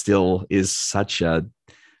 That still is such a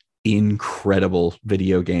incredible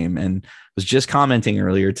video game. And was just commenting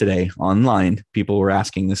earlier today online. People were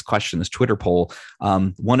asking this question, this Twitter poll.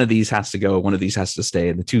 One of these has to go, one of these has to stay.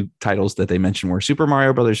 And the 2 titles that they mentioned were Super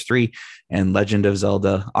Mario Brothers 3 and Legend of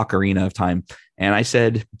Zelda Ocarina of Time. And I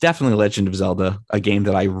said, definitely Legend of Zelda, a game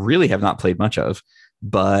that I really have not played much of.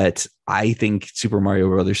 But I think Super Mario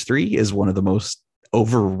Brothers 3 is one of the most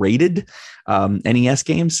overrated NES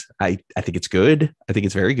games. I think it's good. I think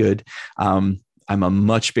it's very good. I'm a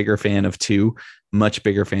much bigger fan of 2, much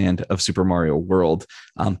bigger fan of Super Mario World.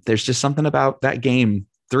 There's just something about that game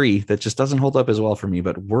 3 that just doesn't hold up as well for me,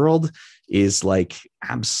 but World is like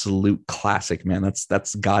absolute classic, man.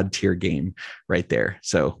 That's God tier game right there.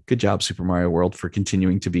 So good job, Super Mario World, for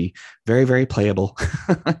continuing to be very, very playable.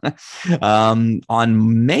 On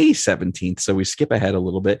May 17th, so we skip ahead a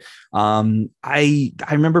little bit. I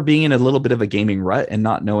remember being in a little bit of a gaming rut and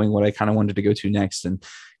not knowing what I kind of wanted to go to next, and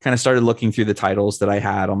kind of started looking through the titles that I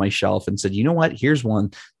had on my shelf and said, you know what, here's one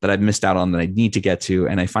that I've missed out on that I need to get to.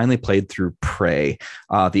 And I finally played through Prey,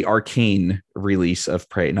 the Arcane release of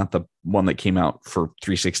Prey, not the one that came out for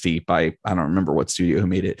 360 by, I don't remember what studio who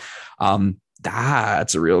made it.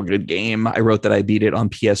 That's a real good game. I wrote that I beat it on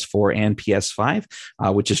PS4 and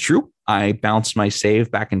PS5, which is true. I bounced my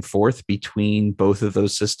save back and forth between both of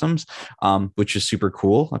those systems, which is super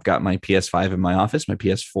cool. I've got my PS5 in my office, my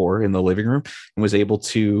PS4 in the living room, and was able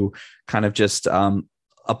to kind of just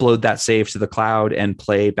upload that save to the cloud and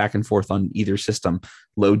play back and forth on either system.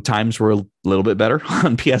 Load times were a little bit better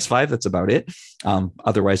on PS5. That's about it.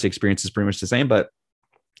 Otherwise, the experience is pretty much the same. But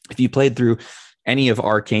if you played through any of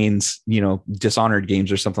Arcane's, Dishonored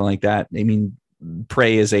games or something like that, I mean,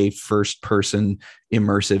 Prey is a first person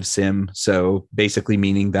immersive sim. So basically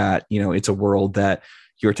meaning that, it's a world that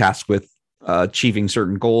you're tasked with achieving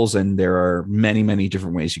certain goals. And there are many, many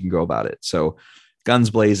different ways you can go about it. So guns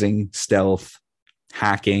blazing, stealth,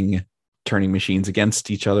 hacking, turning machines against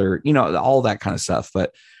each other, all that kind of stuff.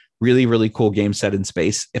 But really, really cool game set in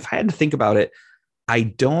space. If I had to think about it, I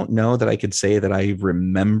don't know that I could say that I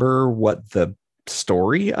remember what the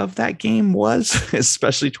story of that game was,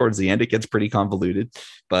 especially towards the end. It gets pretty convoluted,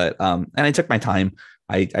 but and I took my time.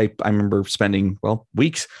 I remember spending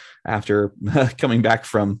weeks after coming back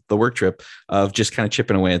from the work trip of just kind of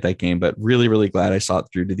chipping away at that game, but really, really glad I saw it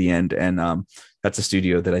through to the end. And that's a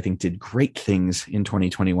studio that I think did great things in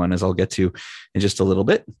 2021, as I'll get to in just a little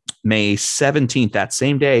bit. May 17th, that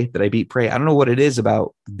same day that I beat Prey. I don't know what it is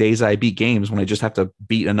about days I beat games when I just have to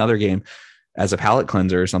beat another game as a palate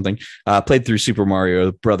cleanser or something. Played through Super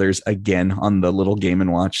Mario Brothers again on the little Game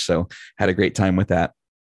and Watch. So had a great time with that.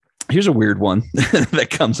 Here's a weird one that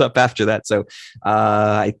comes up after that. So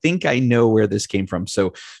I think I know where this came from.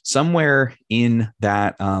 So somewhere in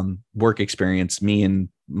that work experience, me and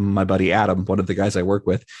my buddy Adam, one of the guys I work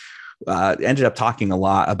with, ended up talking a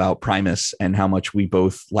lot about Primus and how much we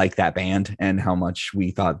both like that band and how much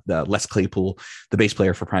we thought Les Claypool, the bass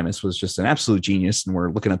player for Primus, was just an absolute genius. And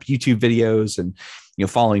we're looking up YouTube videos and,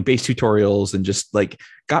 following bass tutorials, and just like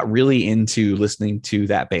got really into listening to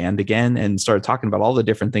that band again and started talking about all the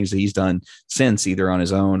different things that he's done since, either on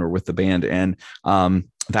his own or with the band. And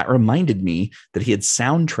that reminded me that he had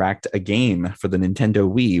soundtracked a game for the Nintendo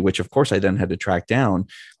Wii, which of course I then had to track down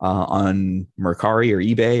on Mercari or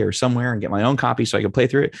eBay or somewhere and get my own copy so I could play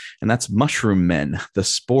through it. And that's Mushroom Men, the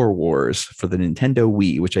Spore Wars for the Nintendo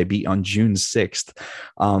Wii, which I beat on June 6th.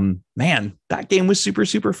 Man, that game was super,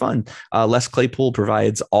 super fun. Les Claypool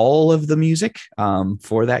provides all of the music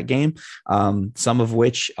for that game, some of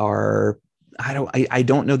which are, I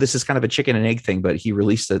don't know, this is kind of a chicken and egg thing, but he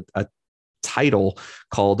released a title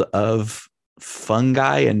called Of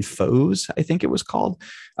Fungi and Foes, I think it was called.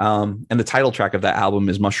 And the title track of that album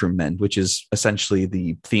is Mushroom Men, which is essentially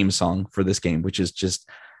the theme song for this game, which is just,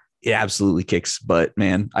 it absolutely kicks butt,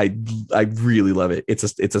 man. I really love it.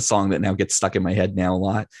 It's a song that now gets stuck in my head now a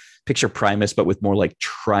lot. Picture Primus, but with more like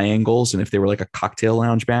triangles, and if they were like a cocktail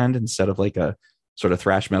lounge band instead of like a sort of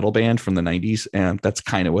thrash metal band from the 90s. And that's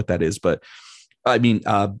kind of what that is. But I mean,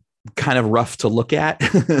 kind of rough to look at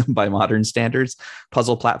by modern standards,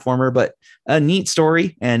 puzzle platformer, but a neat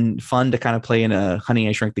story and fun to kind of play in a Honey,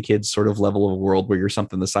 I Shrunk the Kids sort of level of a world where you're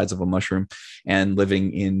something the size of a mushroom and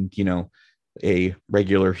living in, a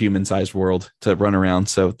regular human sized world to run around.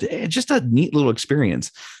 So just a neat little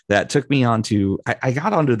experience that took me I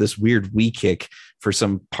got onto this weird Wii kick for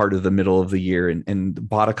some part of the middle of the year and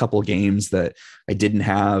bought a couple games that I didn't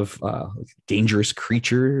have. Dangerous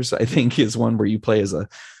Creatures, I think, is one where you play as a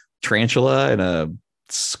tarantula and a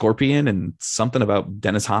scorpion, and something about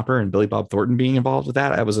Dennis Hopper and Billy Bob Thornton being involved with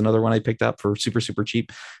that. That was another one I picked up for super, super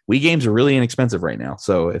cheap. Wii games are really inexpensive right now.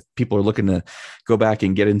 So if people are looking to go back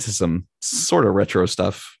and get into some sort of retro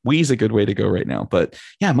stuff, Wii's a good way to go right now. But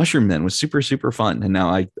yeah, Mushroom Men was super, super fun. And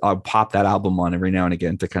now I'll pop that album on every now and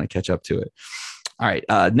again to kind of catch up to it. All right.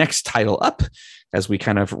 Next title up as we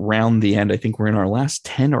kind of round the end. I think we're in our last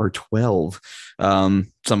 10 or 12,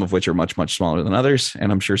 some of which are much, much smaller than others.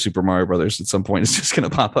 And I'm sure Super Mario Brothers at some point is just going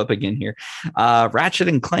to pop up again here. Ratchet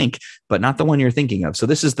and Clank, but not the one you're thinking of. So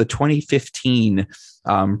this is the 2015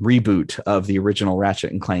 reboot of the original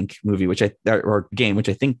Ratchet and Clank movie, or game, which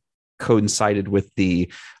I think coincided with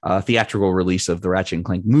the theatrical release of the Ratchet and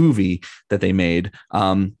Clank movie that they made.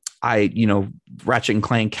 Ratchet and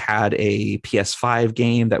Clank had a PS5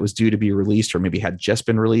 game that was due to be released, or maybe had just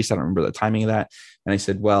been released. I don't remember the timing of that. And I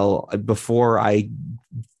said, well, before I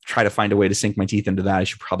try to find a way to sink my teeth into that, I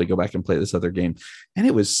should probably go back and play this other game. And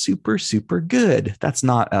it was super, super good. That's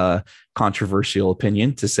not a controversial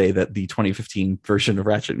opinion to say that the 2015 version of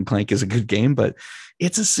Ratchet and Clank is a good game, but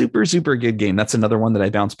it's a super, super good game. That's another one that I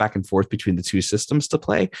bounced back and forth between the two systems to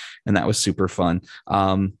play. And that was super fun.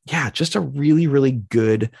 Just a really, really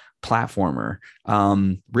good platformer.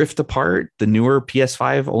 Rift Apart, the newer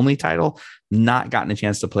PS5 only title, not gotten a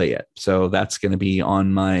chance to play yet. So that's going to be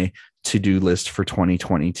on my to-do list for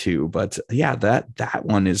 2022. But yeah, that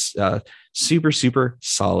one is a super, super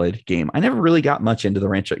solid game. I never really got much into the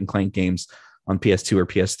Ratchet and Clank games on PS2 or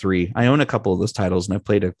PS3. I own a couple of those titles and I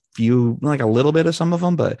played a few, like a little bit of some of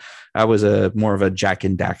them, but I was more of a Jak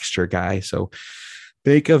and Daxter guy. So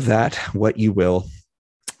make of that what you will.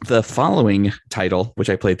 The following title, which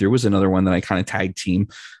I played through, was another one that I kind of tag team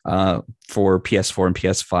for PS4 and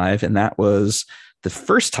PS5. And that was the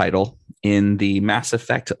first title in the Mass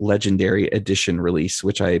Effect Legendary Edition release,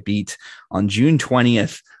 which I beat on June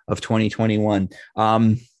 20th of 2021.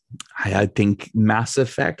 I think Mass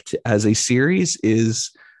Effect as a series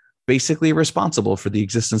is basically responsible for the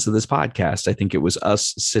existence of this podcast. I think it was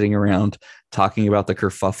us sitting around talking about the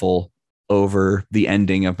kerfuffle over the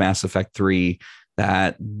ending of Mass Effect 3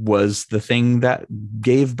 that was the thing that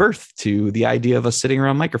gave birth to the idea of us sitting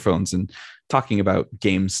around microphones and talking about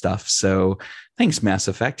game stuff. So thanks, Mass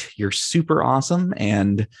Effect. You're super awesome.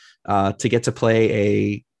 And to get to play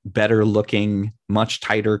a better looking, much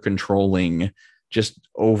tighter controlling, just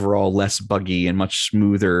overall less buggy and much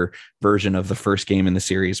smoother version of the first game in the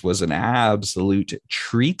series was an absolute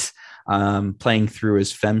treat. Playing through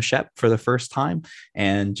as FemShep for the first time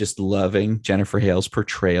and just loving Jennifer Hale's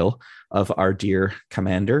portrayal of our dear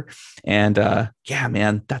commander. And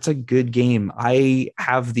man, that's a good game. I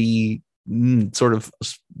have the sort of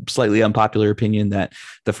slightly unpopular opinion that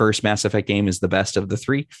the first Mass Effect game is the best of the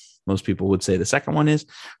three. Most people would say the second one is.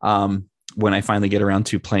 When I finally get around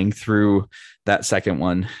to playing through that second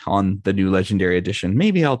one on the new Legendary Edition,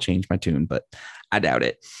 maybe I'll change my tune, but I doubt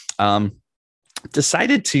it.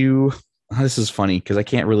 Decided to, this is funny because I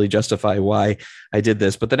can't really justify why I did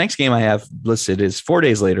this, but the next game I have listed is 4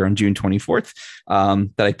 days later on June 24th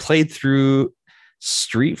that I played through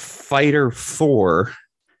Street Fighter 4.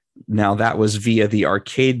 Now that was via the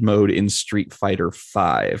arcade mode in Street Fighter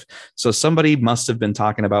 5. So somebody must have been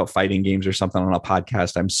talking about fighting games or something on a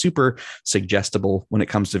podcast. I'm super suggestible when it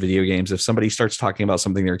comes to video games. If somebody starts talking about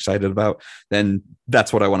something they're excited about, then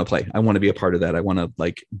that's what I want to play. I want to be a part of that. I want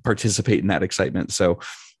to participate in that excitement. So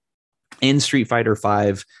in Street Fighter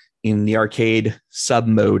 5, in the arcade sub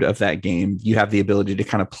mode of that game, you have the ability to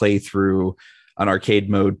kind of play through an arcade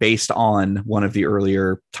mode based on one of the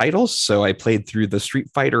earlier titles. So I played through the Street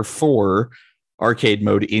Fighter 4 arcade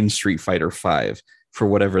mode in Street Fighter 5 for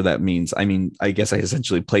whatever that means. I mean, I guess I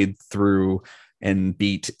essentially played through and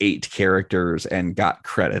beat 8 characters and got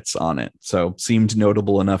credits on it. So seemed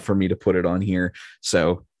notable enough for me to put it on here.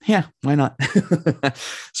 So Yeah, why not?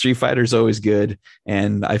 Street Fighter is always good.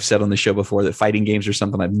 And I've said on the show before that fighting games are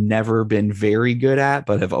something I've never been very good at,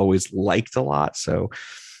 but have always liked a lot. So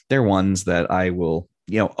they're ones that I will,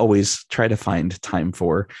 always try to find time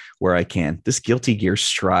for where I can. This Guilty Gear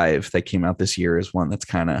Strive that came out this year is one that's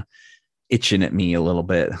kind of itching at me a little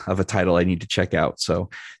bit of a title I need to check out. So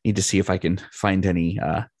need to see if I can find any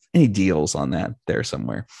deals on that there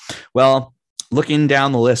somewhere. Well, looking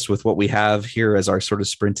down the list with what we have here as our sort of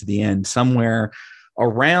sprint to the end, somewhere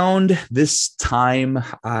around this time,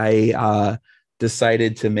 I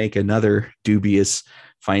decided to make another dubious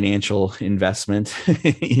financial investment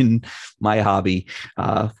in my hobby,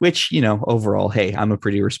 which, overall, hey, I'm a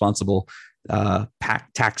pretty responsible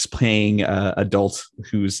tax paying adult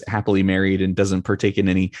who's happily married and doesn't partake in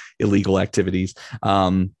any illegal activities.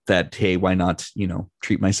 That, hey, why not,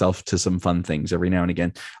 treat myself to some fun things every now and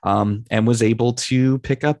again, and was able to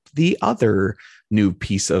pick up the other new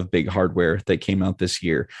piece of big hardware that came out this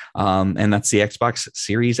year. And that's the Xbox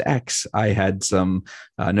Series X. I had some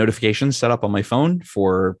notifications set up on my phone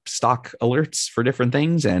for stock alerts for different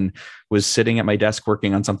things, and was sitting at my desk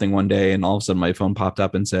working on something one day, and all of a sudden my phone popped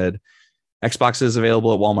up and said, Xbox is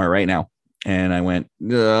available at Walmart right now. And I went,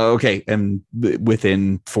 okay. And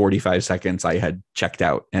within 45 seconds, I had checked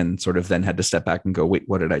out and sort of then had to step back and go, wait,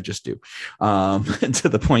 what did I just do? To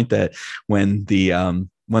the point that when the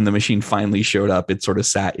machine finally showed up, it sort of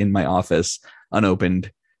sat in my office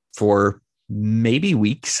unopened for maybe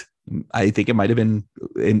weeks. I think it might have been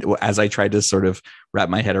as I tried to sort of wrap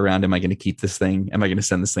my head around, am I going to keep this thing? Am I going to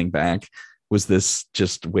send this thing back? Was this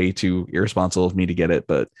just way too irresponsible of me to get it?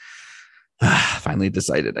 But finally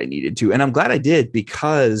decided I needed to. And I'm glad I did,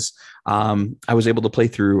 because I was able to play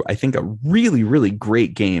through, I think, a really, really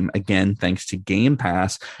great game, again, thanks to Game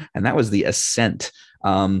Pass. And that was The Ascent.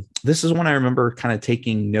 This is one I remember kind of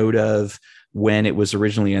taking note of when it was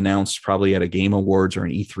originally announced, probably at a Game Awards or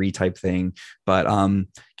an E3 type thing. But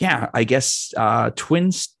yeah, I guess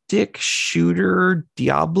twin stick shooter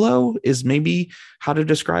Diablo is maybe how to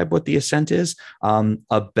describe what The Ascent is.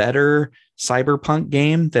 A better cyberpunk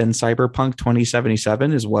game than Cyberpunk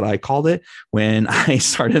 2077 is what I called it when I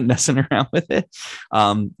started messing around with it.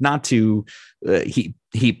 Not to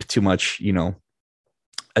heap too much,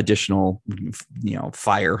 additional,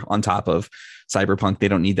 fire on top of Cyberpunk. They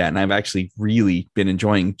don't need that. And I've actually really been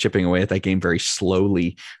enjoying chipping away at that game very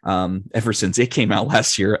slowly ever since it came out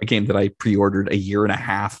last year, a game that I pre-ordered a year and a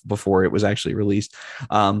half before it was actually released.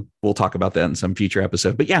 We'll talk about that in some future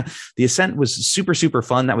episode. But yeah, The Ascent was super, super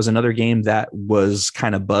fun. That was another game that was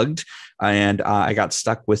kind of bugged, and I got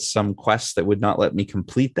stuck with some quests that would not let me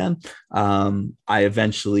complete them. I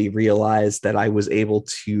eventually realized that I was able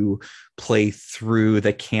to play through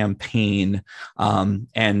the campaign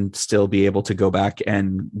and still be able to go back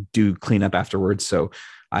and do cleanup afterwards. So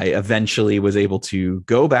I eventually was able to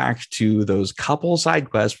go back to those couple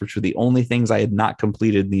side quests, which were the only things I had not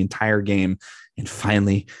completed in the entire game, and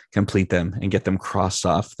finally complete them and get them crossed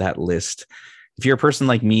off that list. If you're a person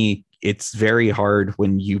like me, it's very hard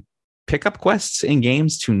when you pick up quests in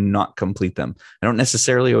games to not complete them. I don't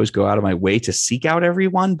necessarily always go out of my way to seek out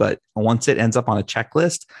everyone, but once it ends up on a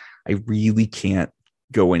checklist, I really can't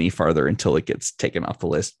go any farther until it gets taken off the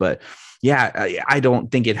list. But yeah, I don't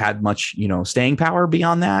think it had much, staying power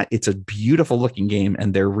beyond that. It's a beautiful looking game,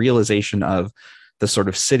 and their realization of the sort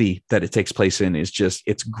of city that it takes place in is just,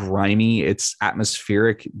 it's grimy, it's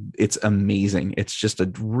atmospheric, it's amazing. It's just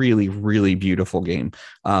a really, really beautiful game.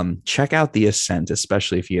 Check out The Ascent,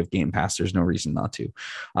 especially if you have Game Pass. There's no reason not to.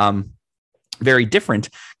 Very different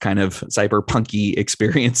kind of cyberpunky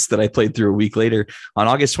experience that I played through a week later. On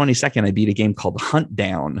August 22nd, I beat a game called Hunt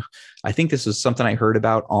Down. I think this was something I heard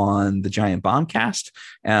about on the Giant Bombcast.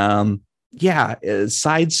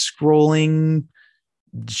 Side-scrolling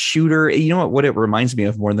shooter. You know what it reminds me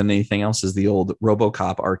of more than anything else is the old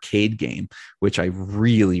RoboCop arcade game, which I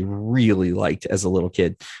really, really liked as a little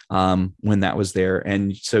kid when that was there.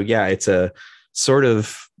 And so, yeah, it's a sort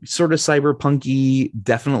of cyberpunky,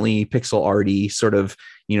 definitely pixel arty, sort of,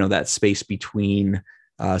 that space between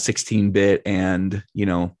 16-bit and,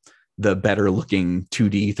 the better looking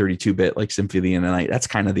 2D 32-bit like Symphony of the Night. That's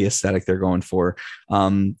kind of the aesthetic they're going for.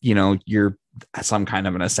 You're some kind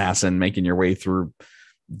of an assassin making your way through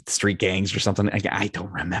street gangs or something. I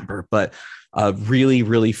don't remember, but a really,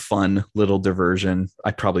 really fun little diversion.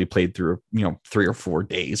 I probably played through, 3 or 4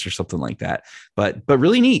 days or something like that, but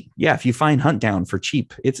really neat. Yeah. If you find Hunt Down for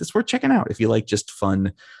cheap, it's worth checking out if you like just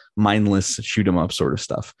fun, mindless shoot 'em up sort of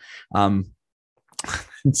stuff.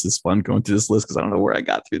 This is fun going through this list because I don't know where I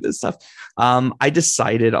got through this stuff. I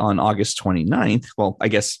decided on August 29th, well, I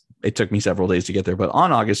guess it took me several days to get there, but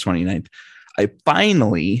on August 29th, I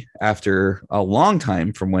finally, after a long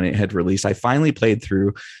time from when it had released, I finally played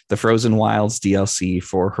through the Frozen Wilds DLC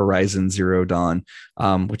for Horizon Zero Dawn,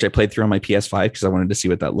 which I played through on my PS5 because I wanted to see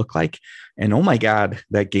what that looked like. And oh my God,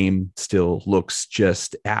 that game still looks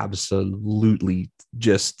just absolutely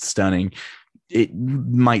just stunning. It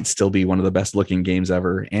might still be one of the best looking games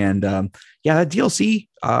ever. And yeah, that DLC,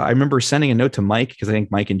 I remember sending a note to Mike because I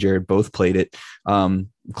think Mike and Jared both played it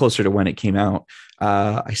closer to when it came out.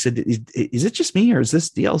 I said, is it just me or is this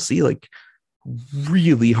DLC like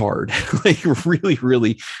really hard, like really,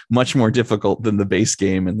 really much more difficult than the base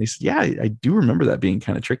game? And they said, yeah, I do remember that being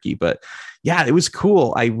kind of tricky, but yeah, it was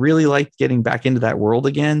cool. I really liked getting back into that world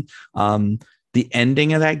again. The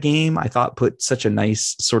ending of that game, I thought, put such a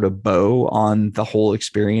nice sort of bow on the whole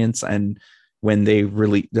experience. And when they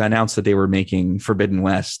really announced that they were making Forbidden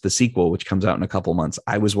West, the sequel, which comes out in a couple months,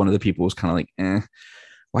 I was one of the people who was kind of like,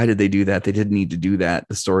 why did they do that? They didn't need to do that.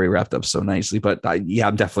 The story wrapped up so nicely, but yeah,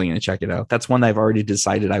 I'm definitely going to check it out. That's one that I've already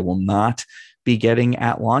decided I will not be getting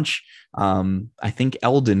at launch. I think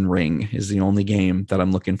Elden Ring is the only game that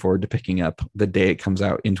I'm looking forward to picking up the day it comes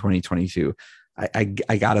out in 2022. I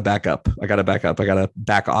gotta back up. I gotta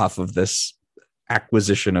back off of this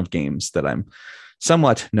acquisition of games that I'm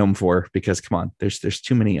somewhat known for, because come on, there's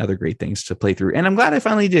too many other great things to play through. And I'm glad I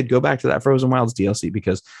finally did go back to that Frozen Wilds DLC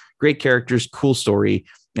because great characters, cool story,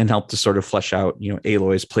 and helped to sort of flesh out,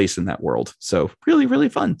 Aloy's place in that world. So really, really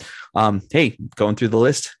fun. Hey, going through the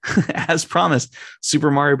list, as promised, Super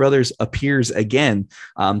Mario Brothers appears again.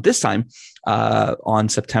 This time on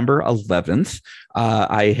September 11th.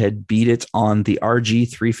 I had beat it on the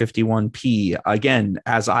RG351P. Again,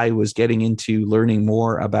 as I was getting into learning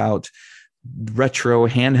more about retro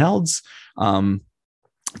handhelds,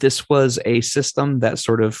 this was a system that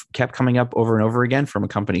sort of kept coming up over and over again from a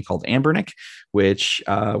company called Anbernic, which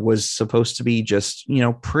was supposed to be just,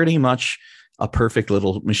 pretty much a perfect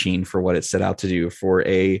little machine for what it set out to do for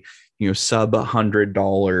a, sub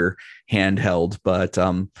 $100 handheld, but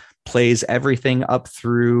plays everything up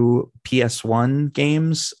through PS1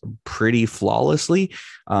 games pretty flawlessly.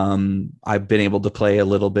 I've been able to play a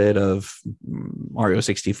little bit of Mario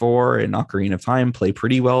 64 and Ocarina of Time, play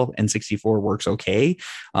pretty well. N64 works okay.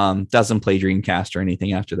 Doesn't play Dreamcast or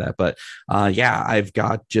anything after that. But yeah, I've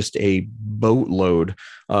got just a boatload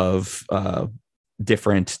of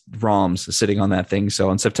different ROMs sitting on that thing.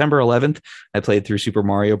 So on September 11th, I played through Super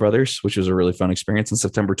Mario Brothers, which was a really fun experience. On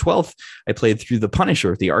September 12th, I played through The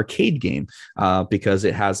Punisher, the arcade game, because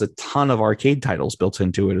it has a ton of arcade titles built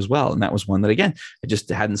into it as well. And that was one that, again, I just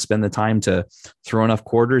hadn't spent the time to throw enough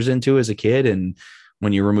quarters into as a kid. And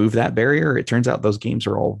when you remove that barrier, it turns out those games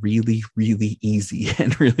are all really, really easy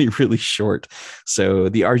and really, really short. So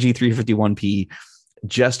the RG351P,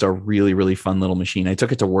 just a really, really fun little machine. I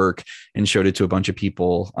took it to work and showed it to a bunch of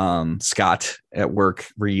people. Scott at work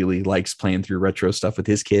really likes playing through retro stuff with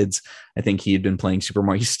his kids. I think he had been playing Super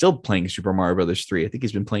Mario. He's still playing Super Mario Brothers 3. I think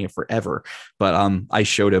he's been playing it forever. But I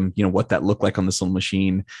showed him, what that looked like on this little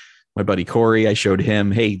machine. My buddy Corey, I showed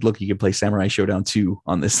him, hey, look, you can play Samurai Showdown 2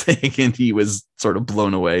 on this thing. And he was sort of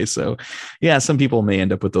blown away. So yeah, some people may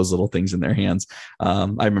end up with those little things in their hands. I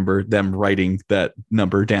remember them writing that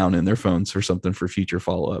number down in their phones or something for future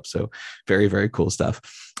follow-up. So very, very cool stuff.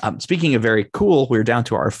 Speaking of very cool, we're down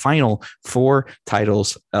to our final 4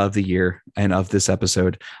 titles of the year and of this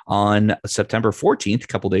episode. On September 14th, a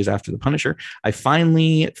couple days after The Punisher, I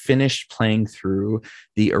finally finished playing through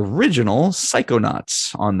the original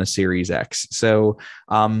Psychonauts on the Series X. So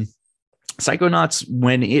Psychonauts,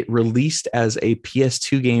 when it released as a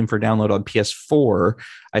PS2 game for download on PS4,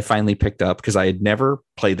 I finally picked up because I had never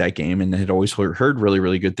played that game and had always heard really,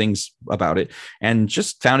 really good things about it and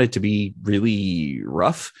just found it to be really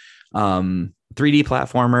rough. 3D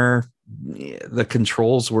platformer. The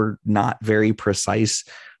controls were not very precise.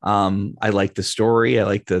 I liked the story. I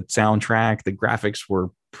liked the soundtrack. The graphics were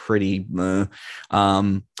pretty.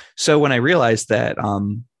 So when I realized that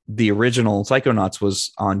the original Psychonauts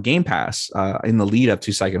was on Game Pass in the lead up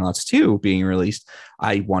to Psychonauts 2 being released,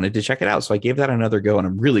 I wanted to check it out. So I gave that another go, and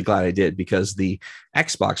I'm really glad I did, because the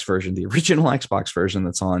Xbox version, the original Xbox version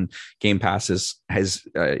that's on Game Pass, has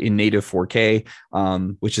in native 4K,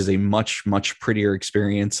 which is a much, much prettier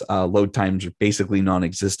experience. Load times are basically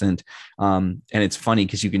non-existent. And it's funny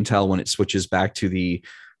because you can tell when it switches back to the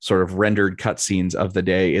sort of rendered cutscenes of the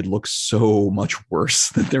day, it looks so much worse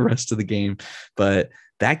than the rest of the game. But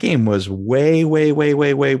that game was way, way, way,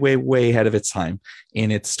 way, way, way, way ahead of its time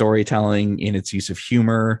in its storytelling, in its use of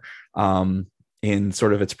humor, in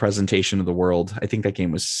sort of its presentation of the world. I think that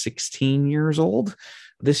game was 16 years old.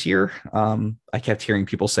 this year. I kept hearing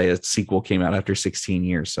people say a sequel came out after 16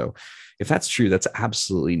 years. So if that's true, that's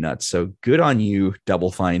absolutely nuts. So good on you,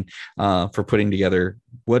 Double Fine, for putting together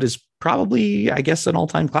what is probably, I guess, an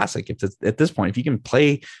all-time classic. If at this point, if you can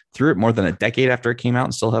play through it more than a decade after it came out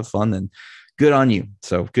and still have fun, then good on you.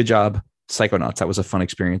 So good job, Psychonauts. That was a fun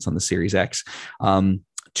experience on the Series X.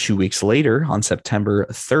 2 weeks later, on September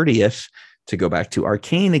 30th, to go back to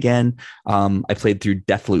Arcane again, I played through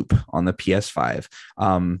Deathloop on the PS5.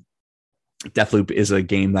 Deathloop is a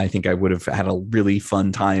game that I think I would have had a really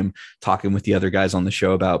fun time talking with the other guys on the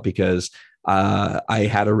show about, because I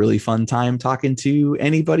had a really fun time talking to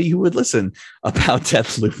anybody who would listen about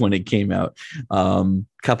Deathloop when it came out.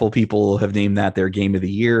 Couple people have named that their game of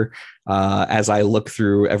the year. As I look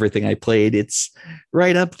through everything I played, it's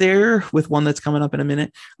right up there with one that's coming up in a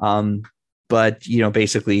minute. But,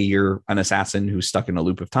 basically you're an assassin who's stuck in a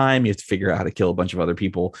loop of time. You have to figure out how to kill a bunch of other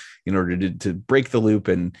people in order to break the loop.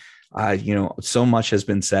 And, so much has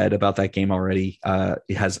been said about that game already.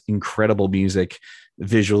 It has incredible music.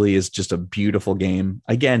 Visually is just a beautiful game.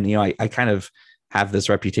 Again, I kind of have this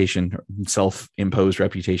reputation, self-imposed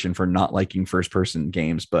reputation, for not liking first-person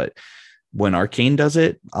games, but when Arcane does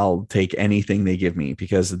it, I'll take anything they give me,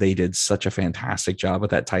 because they did such a fantastic job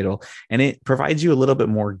with that title. And it provides you a little bit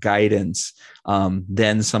more guidance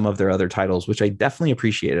than some of their other titles, which I definitely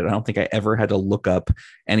appreciated. I don't think I ever had to look up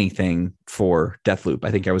anything for Deathloop.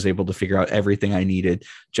 I think I was able to figure out everything I needed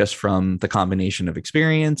just from the combination of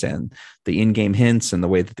experience and the in-game hints and the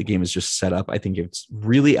way that the game is just set up. I think it's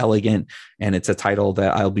really elegant, and it's a title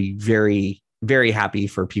that I'll be very, very happy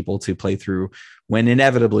for people to play through when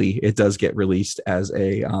inevitably it does get released as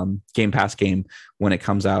a Game Pass game when it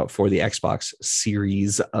comes out for the Xbox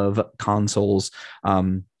series of consoles.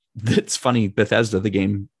 It's funny, Bethesda, the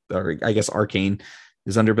game, or I guess Arcane,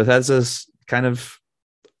 is under Bethesda's kind of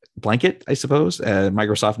blanket, I suppose.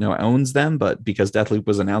 Microsoft now owns them, but because Deathloop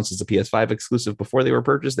was announced as a PS5 exclusive before they were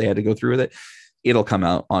purchased, they had to go through with it. It'll come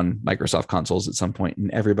out on Microsoft consoles at some point, and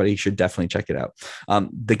everybody should definitely check it out.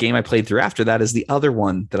 The game I played through after that is the other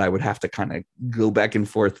one that I would have to kind of go back and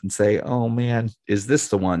forth and say, oh man, is this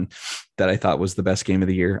the one that I thought was the best game of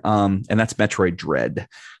the year? And that's Metroid Dread.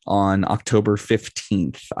 On October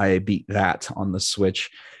 15th, I beat that on the Switch.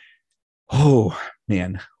 Oh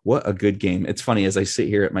man, what a good game. It's funny, as I sit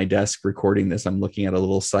here at my desk recording this, I'm looking at a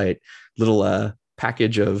little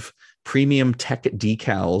package of premium tech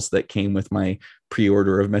decals that came with my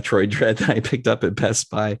pre-order of Metroid Dread that I picked up at Best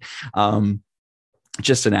Buy.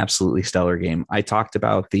 Just an absolutely stellar game. I talked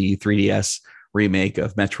about the 3DS remake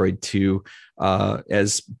of Metroid 2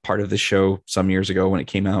 as part of the show some years ago when it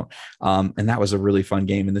came out. And that was a really fun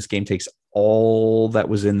game. And this game takes all that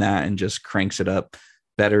was in that and just cranks it up.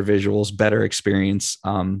 Better visuals, better experience,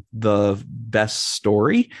 the best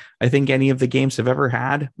story I think any of the games have ever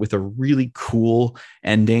had, with a really cool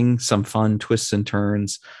ending, some fun twists and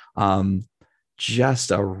turns.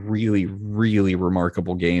 Just a really, really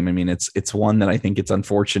remarkable game. I mean, it's one that I think it's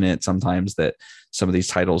unfortunate sometimes that some of these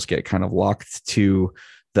titles get kind of locked to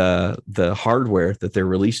the hardware that they're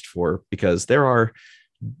released for, because there are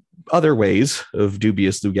other ways of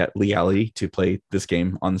dubious legality to play this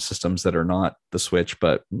game on systems that are not the Switch,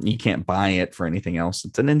 but you can't buy it for anything else.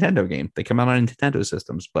 It's a Nintendo game. They come out on Nintendo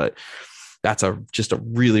systems, but that's just a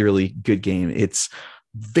really, really good game. It's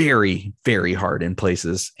very, very hard in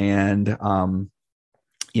places. And,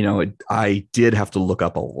 I did have to look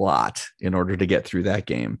up a lot in order to get through that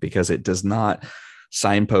game, because it does not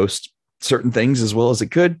signpost certain things as well as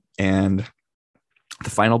it could. And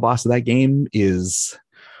the final boss of that game is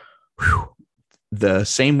the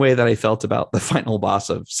same way that I felt about the final boss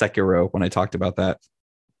of Sekiro when I talked about that,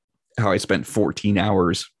 how I spent 14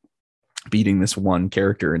 hours beating this one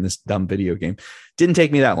character in this dumb video game. Didn't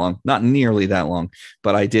take me that long, not nearly that long,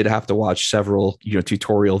 but I did have to watch several,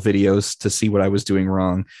 tutorial videos to see what I was doing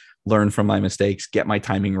wrong, learn from my mistakes, get my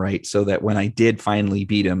timing right, so that when I did finally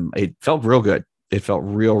beat him, it felt real good. It felt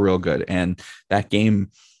real, real good. And that game,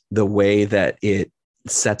 the way that it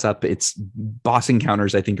sets up its boss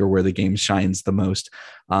encounters, I think, are where the game shines the most.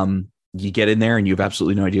 You get in there and you have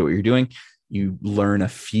absolutely no idea what you're doing. You learn a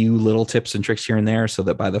few little tips and tricks here and there, so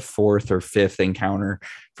that by the fourth or fifth encounter,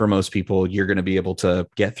 for most people, you're going to be able to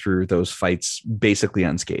get through those fights basically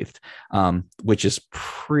unscathed, which is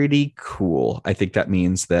pretty cool. I think that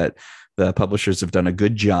means that the publishers have done a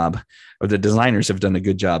good job, or the designers have done a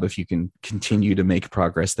good job, if you can continue to make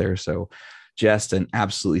progress there. So just an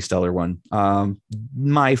absolutely stellar one.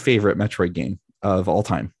 My favorite Metroid game of all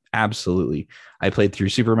time. Absolutely. I played through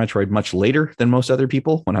Super Metroid much later than most other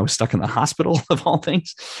people when I was stuck in the hospital of all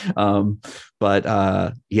things. Um, but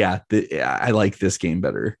I like this game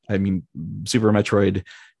better. I mean, Super Metroid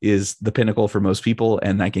is the pinnacle for most people,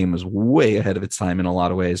 and that game was way ahead of its time in a lot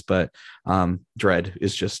of ways. But Dread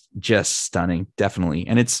is just stunning, definitely,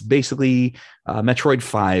 and it's basically Metroid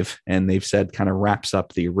 5, and they've said kind of wraps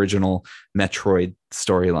up the original Metroid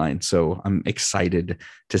storyline. So I'm excited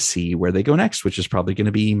to see where they go next, which is probably going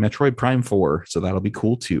to be Metroid Prime 4. So that'll be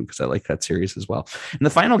cool too, because I like that series as well. And the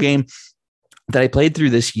final game that I played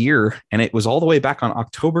through this year, and it was all the way back on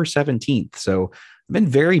October 17th. So I've been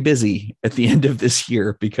very busy at the end of this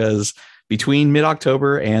year, because between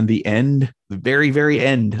mid-October and the very, very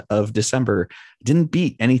end of December, I didn't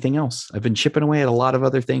beat anything else. I've been chipping away at a lot of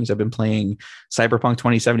other things. I've been playing Cyberpunk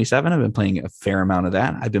 2077. I've been playing a fair amount of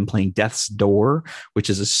that. I've been playing Death's Door, which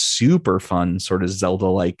is a super fun sort of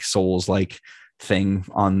Zelda-like, Souls-like thing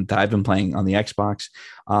that I've been playing on the Xbox.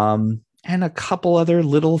 And a couple other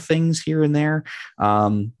little things here and there.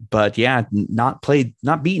 But yeah, not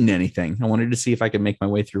beaten anything. I wanted to see if I could make my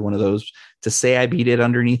way through one of those to say I beat it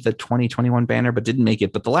underneath the 2021 banner, but didn't make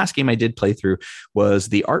it. But the last game I did play through was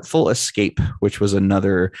The Artful Escape, which was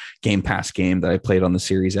another Game Pass game that I played on the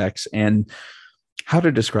Series X. And how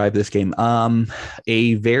to describe this game?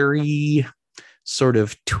 A very sort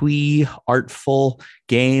of twee, artful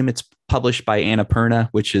game. It's published by Annapurna,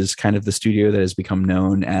 which is kind of the studio that has become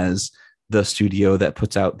known as the studio that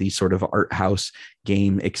puts out these sort of art house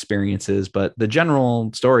game experiences. But the general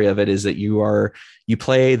story of it is that you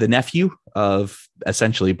play the nephew of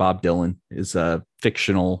essentially Bob Dylan, is a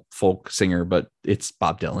fictional folk singer, but it's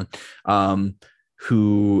Bob Dylan,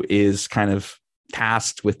 who is kind of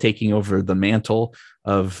tasked with taking over the mantle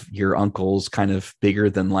of your uncle's kind of bigger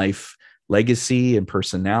than life legacy and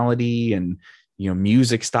personality and,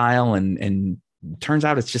 music style. And turns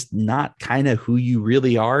out it's just not kind of who you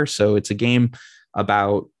really are. So it's a game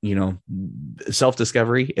about,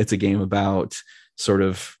 self-discovery. It's a game about sort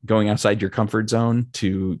of going outside your comfort zone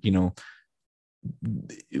to,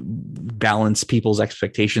 balance people's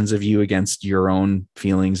expectations of you against your own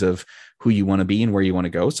feelings of who you want to be and where you want to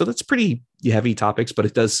go. So that's pretty heavy topics, but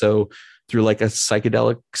it does so through like a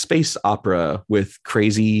psychedelic space opera with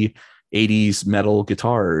crazy 80s metal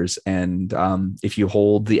guitars. And if you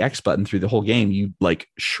hold the X button through the whole game, you like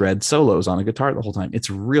shred solos on a guitar the whole time. It's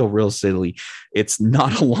real silly. It's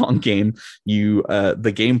not a long game.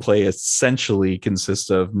 The gameplay essentially consists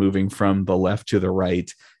of moving from the left to the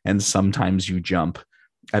right, and sometimes you jump.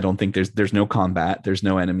 I don't think there's no combat. There's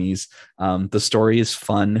no enemies. The story is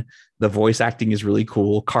fun. The voice acting is really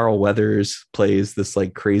cool. Carl Weathers plays this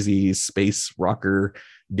like crazy space rocker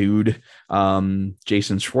dude.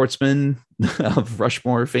 Jason Schwartzman of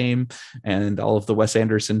Rushmore fame and all of the Wes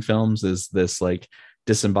Anderson films is this like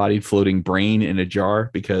disembodied floating brain in a jar,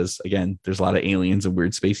 because again, there's a lot of aliens and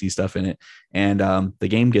weird spacey stuff in it. And the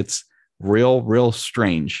game gets real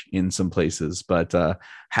strange in some places, but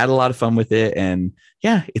had a lot of fun with it. And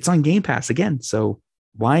yeah, it's on Game Pass again. So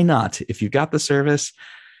why not? If you've got the service,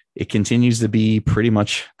 it continues to be pretty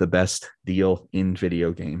much the best deal in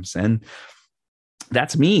video games. And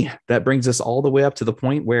that's me. That brings us all the way up to the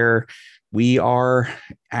point where we are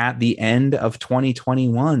at the end of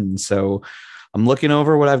 2021. So I'm looking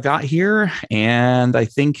over what I've got here, and I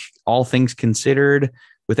think all things considered,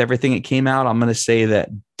 with everything that came out, I'm going to say that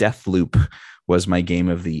Deathloop was my game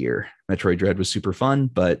of the year. Metroid Dread was super fun,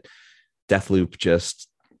 but Deathloop just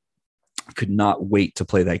could not wait to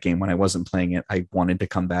play that game. When I wasn't playing it, I wanted to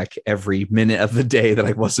come back every minute of the day that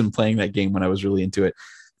I wasn't playing that game when I was really into it.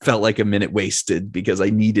 Felt like a minute wasted, because I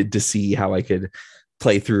needed to see how I could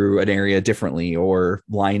play through an area differently or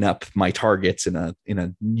line up my targets in a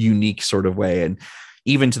unique sort of way. And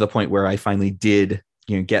even to the point where I finally did,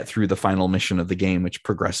 get through the final mission of the game, which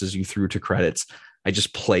progresses you through to credits. I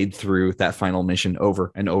just played through that final mission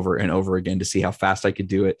over and over and over again to see how fast I could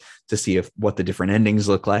do it, to see what the different endings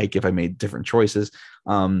look like, if I made different choices.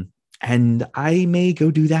 And I may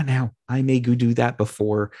go do that now. I may go do that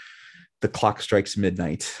before the clock strikes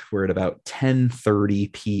midnight. We're at about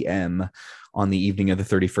 10:30 p.m. on the evening of the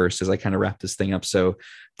 31st as I kind of wrap this thing up. So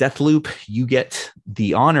Deathloop, you get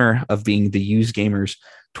the honor of being the Used Gamers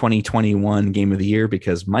 2021 Game of the Year,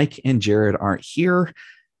 because Mike and Jared aren't here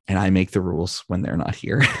and I make the rules when they're not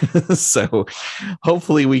here. So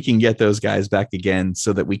hopefully we can get those guys back again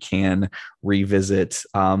so that we can revisit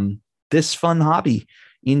this fun hobby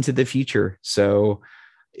into the future. So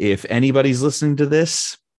if anybody's listening to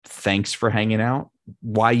this, thanks for hanging out.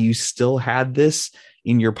 Why you still had this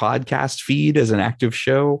in your podcast feed as an active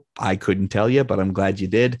show, I couldn't tell you, but I'm glad you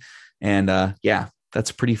did. And yeah,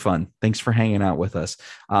 That's pretty fun. Thanks for hanging out with us.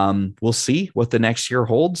 We'll see what the next year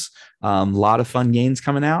holds. A lot of fun games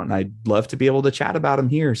coming out, and I'd love to be able to chat about them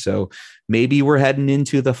here. So maybe we're heading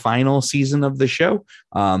into the final season of the show.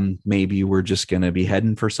 Maybe we're just going to be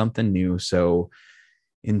heading for something new. So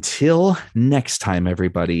until next time,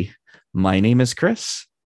 everybody, my name is Chris.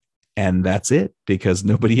 And that's it, because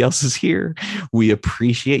nobody else is here. We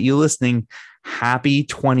appreciate you listening. Happy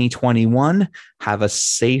 2021. Have a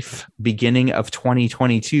safe beginning of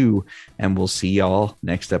 2022. And we'll see y'all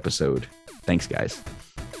next episode. Thanks, guys.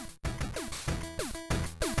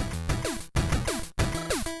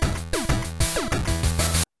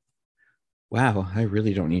 Wow, I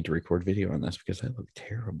really don't need to record video on this because I look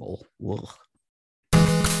terrible. Ugh.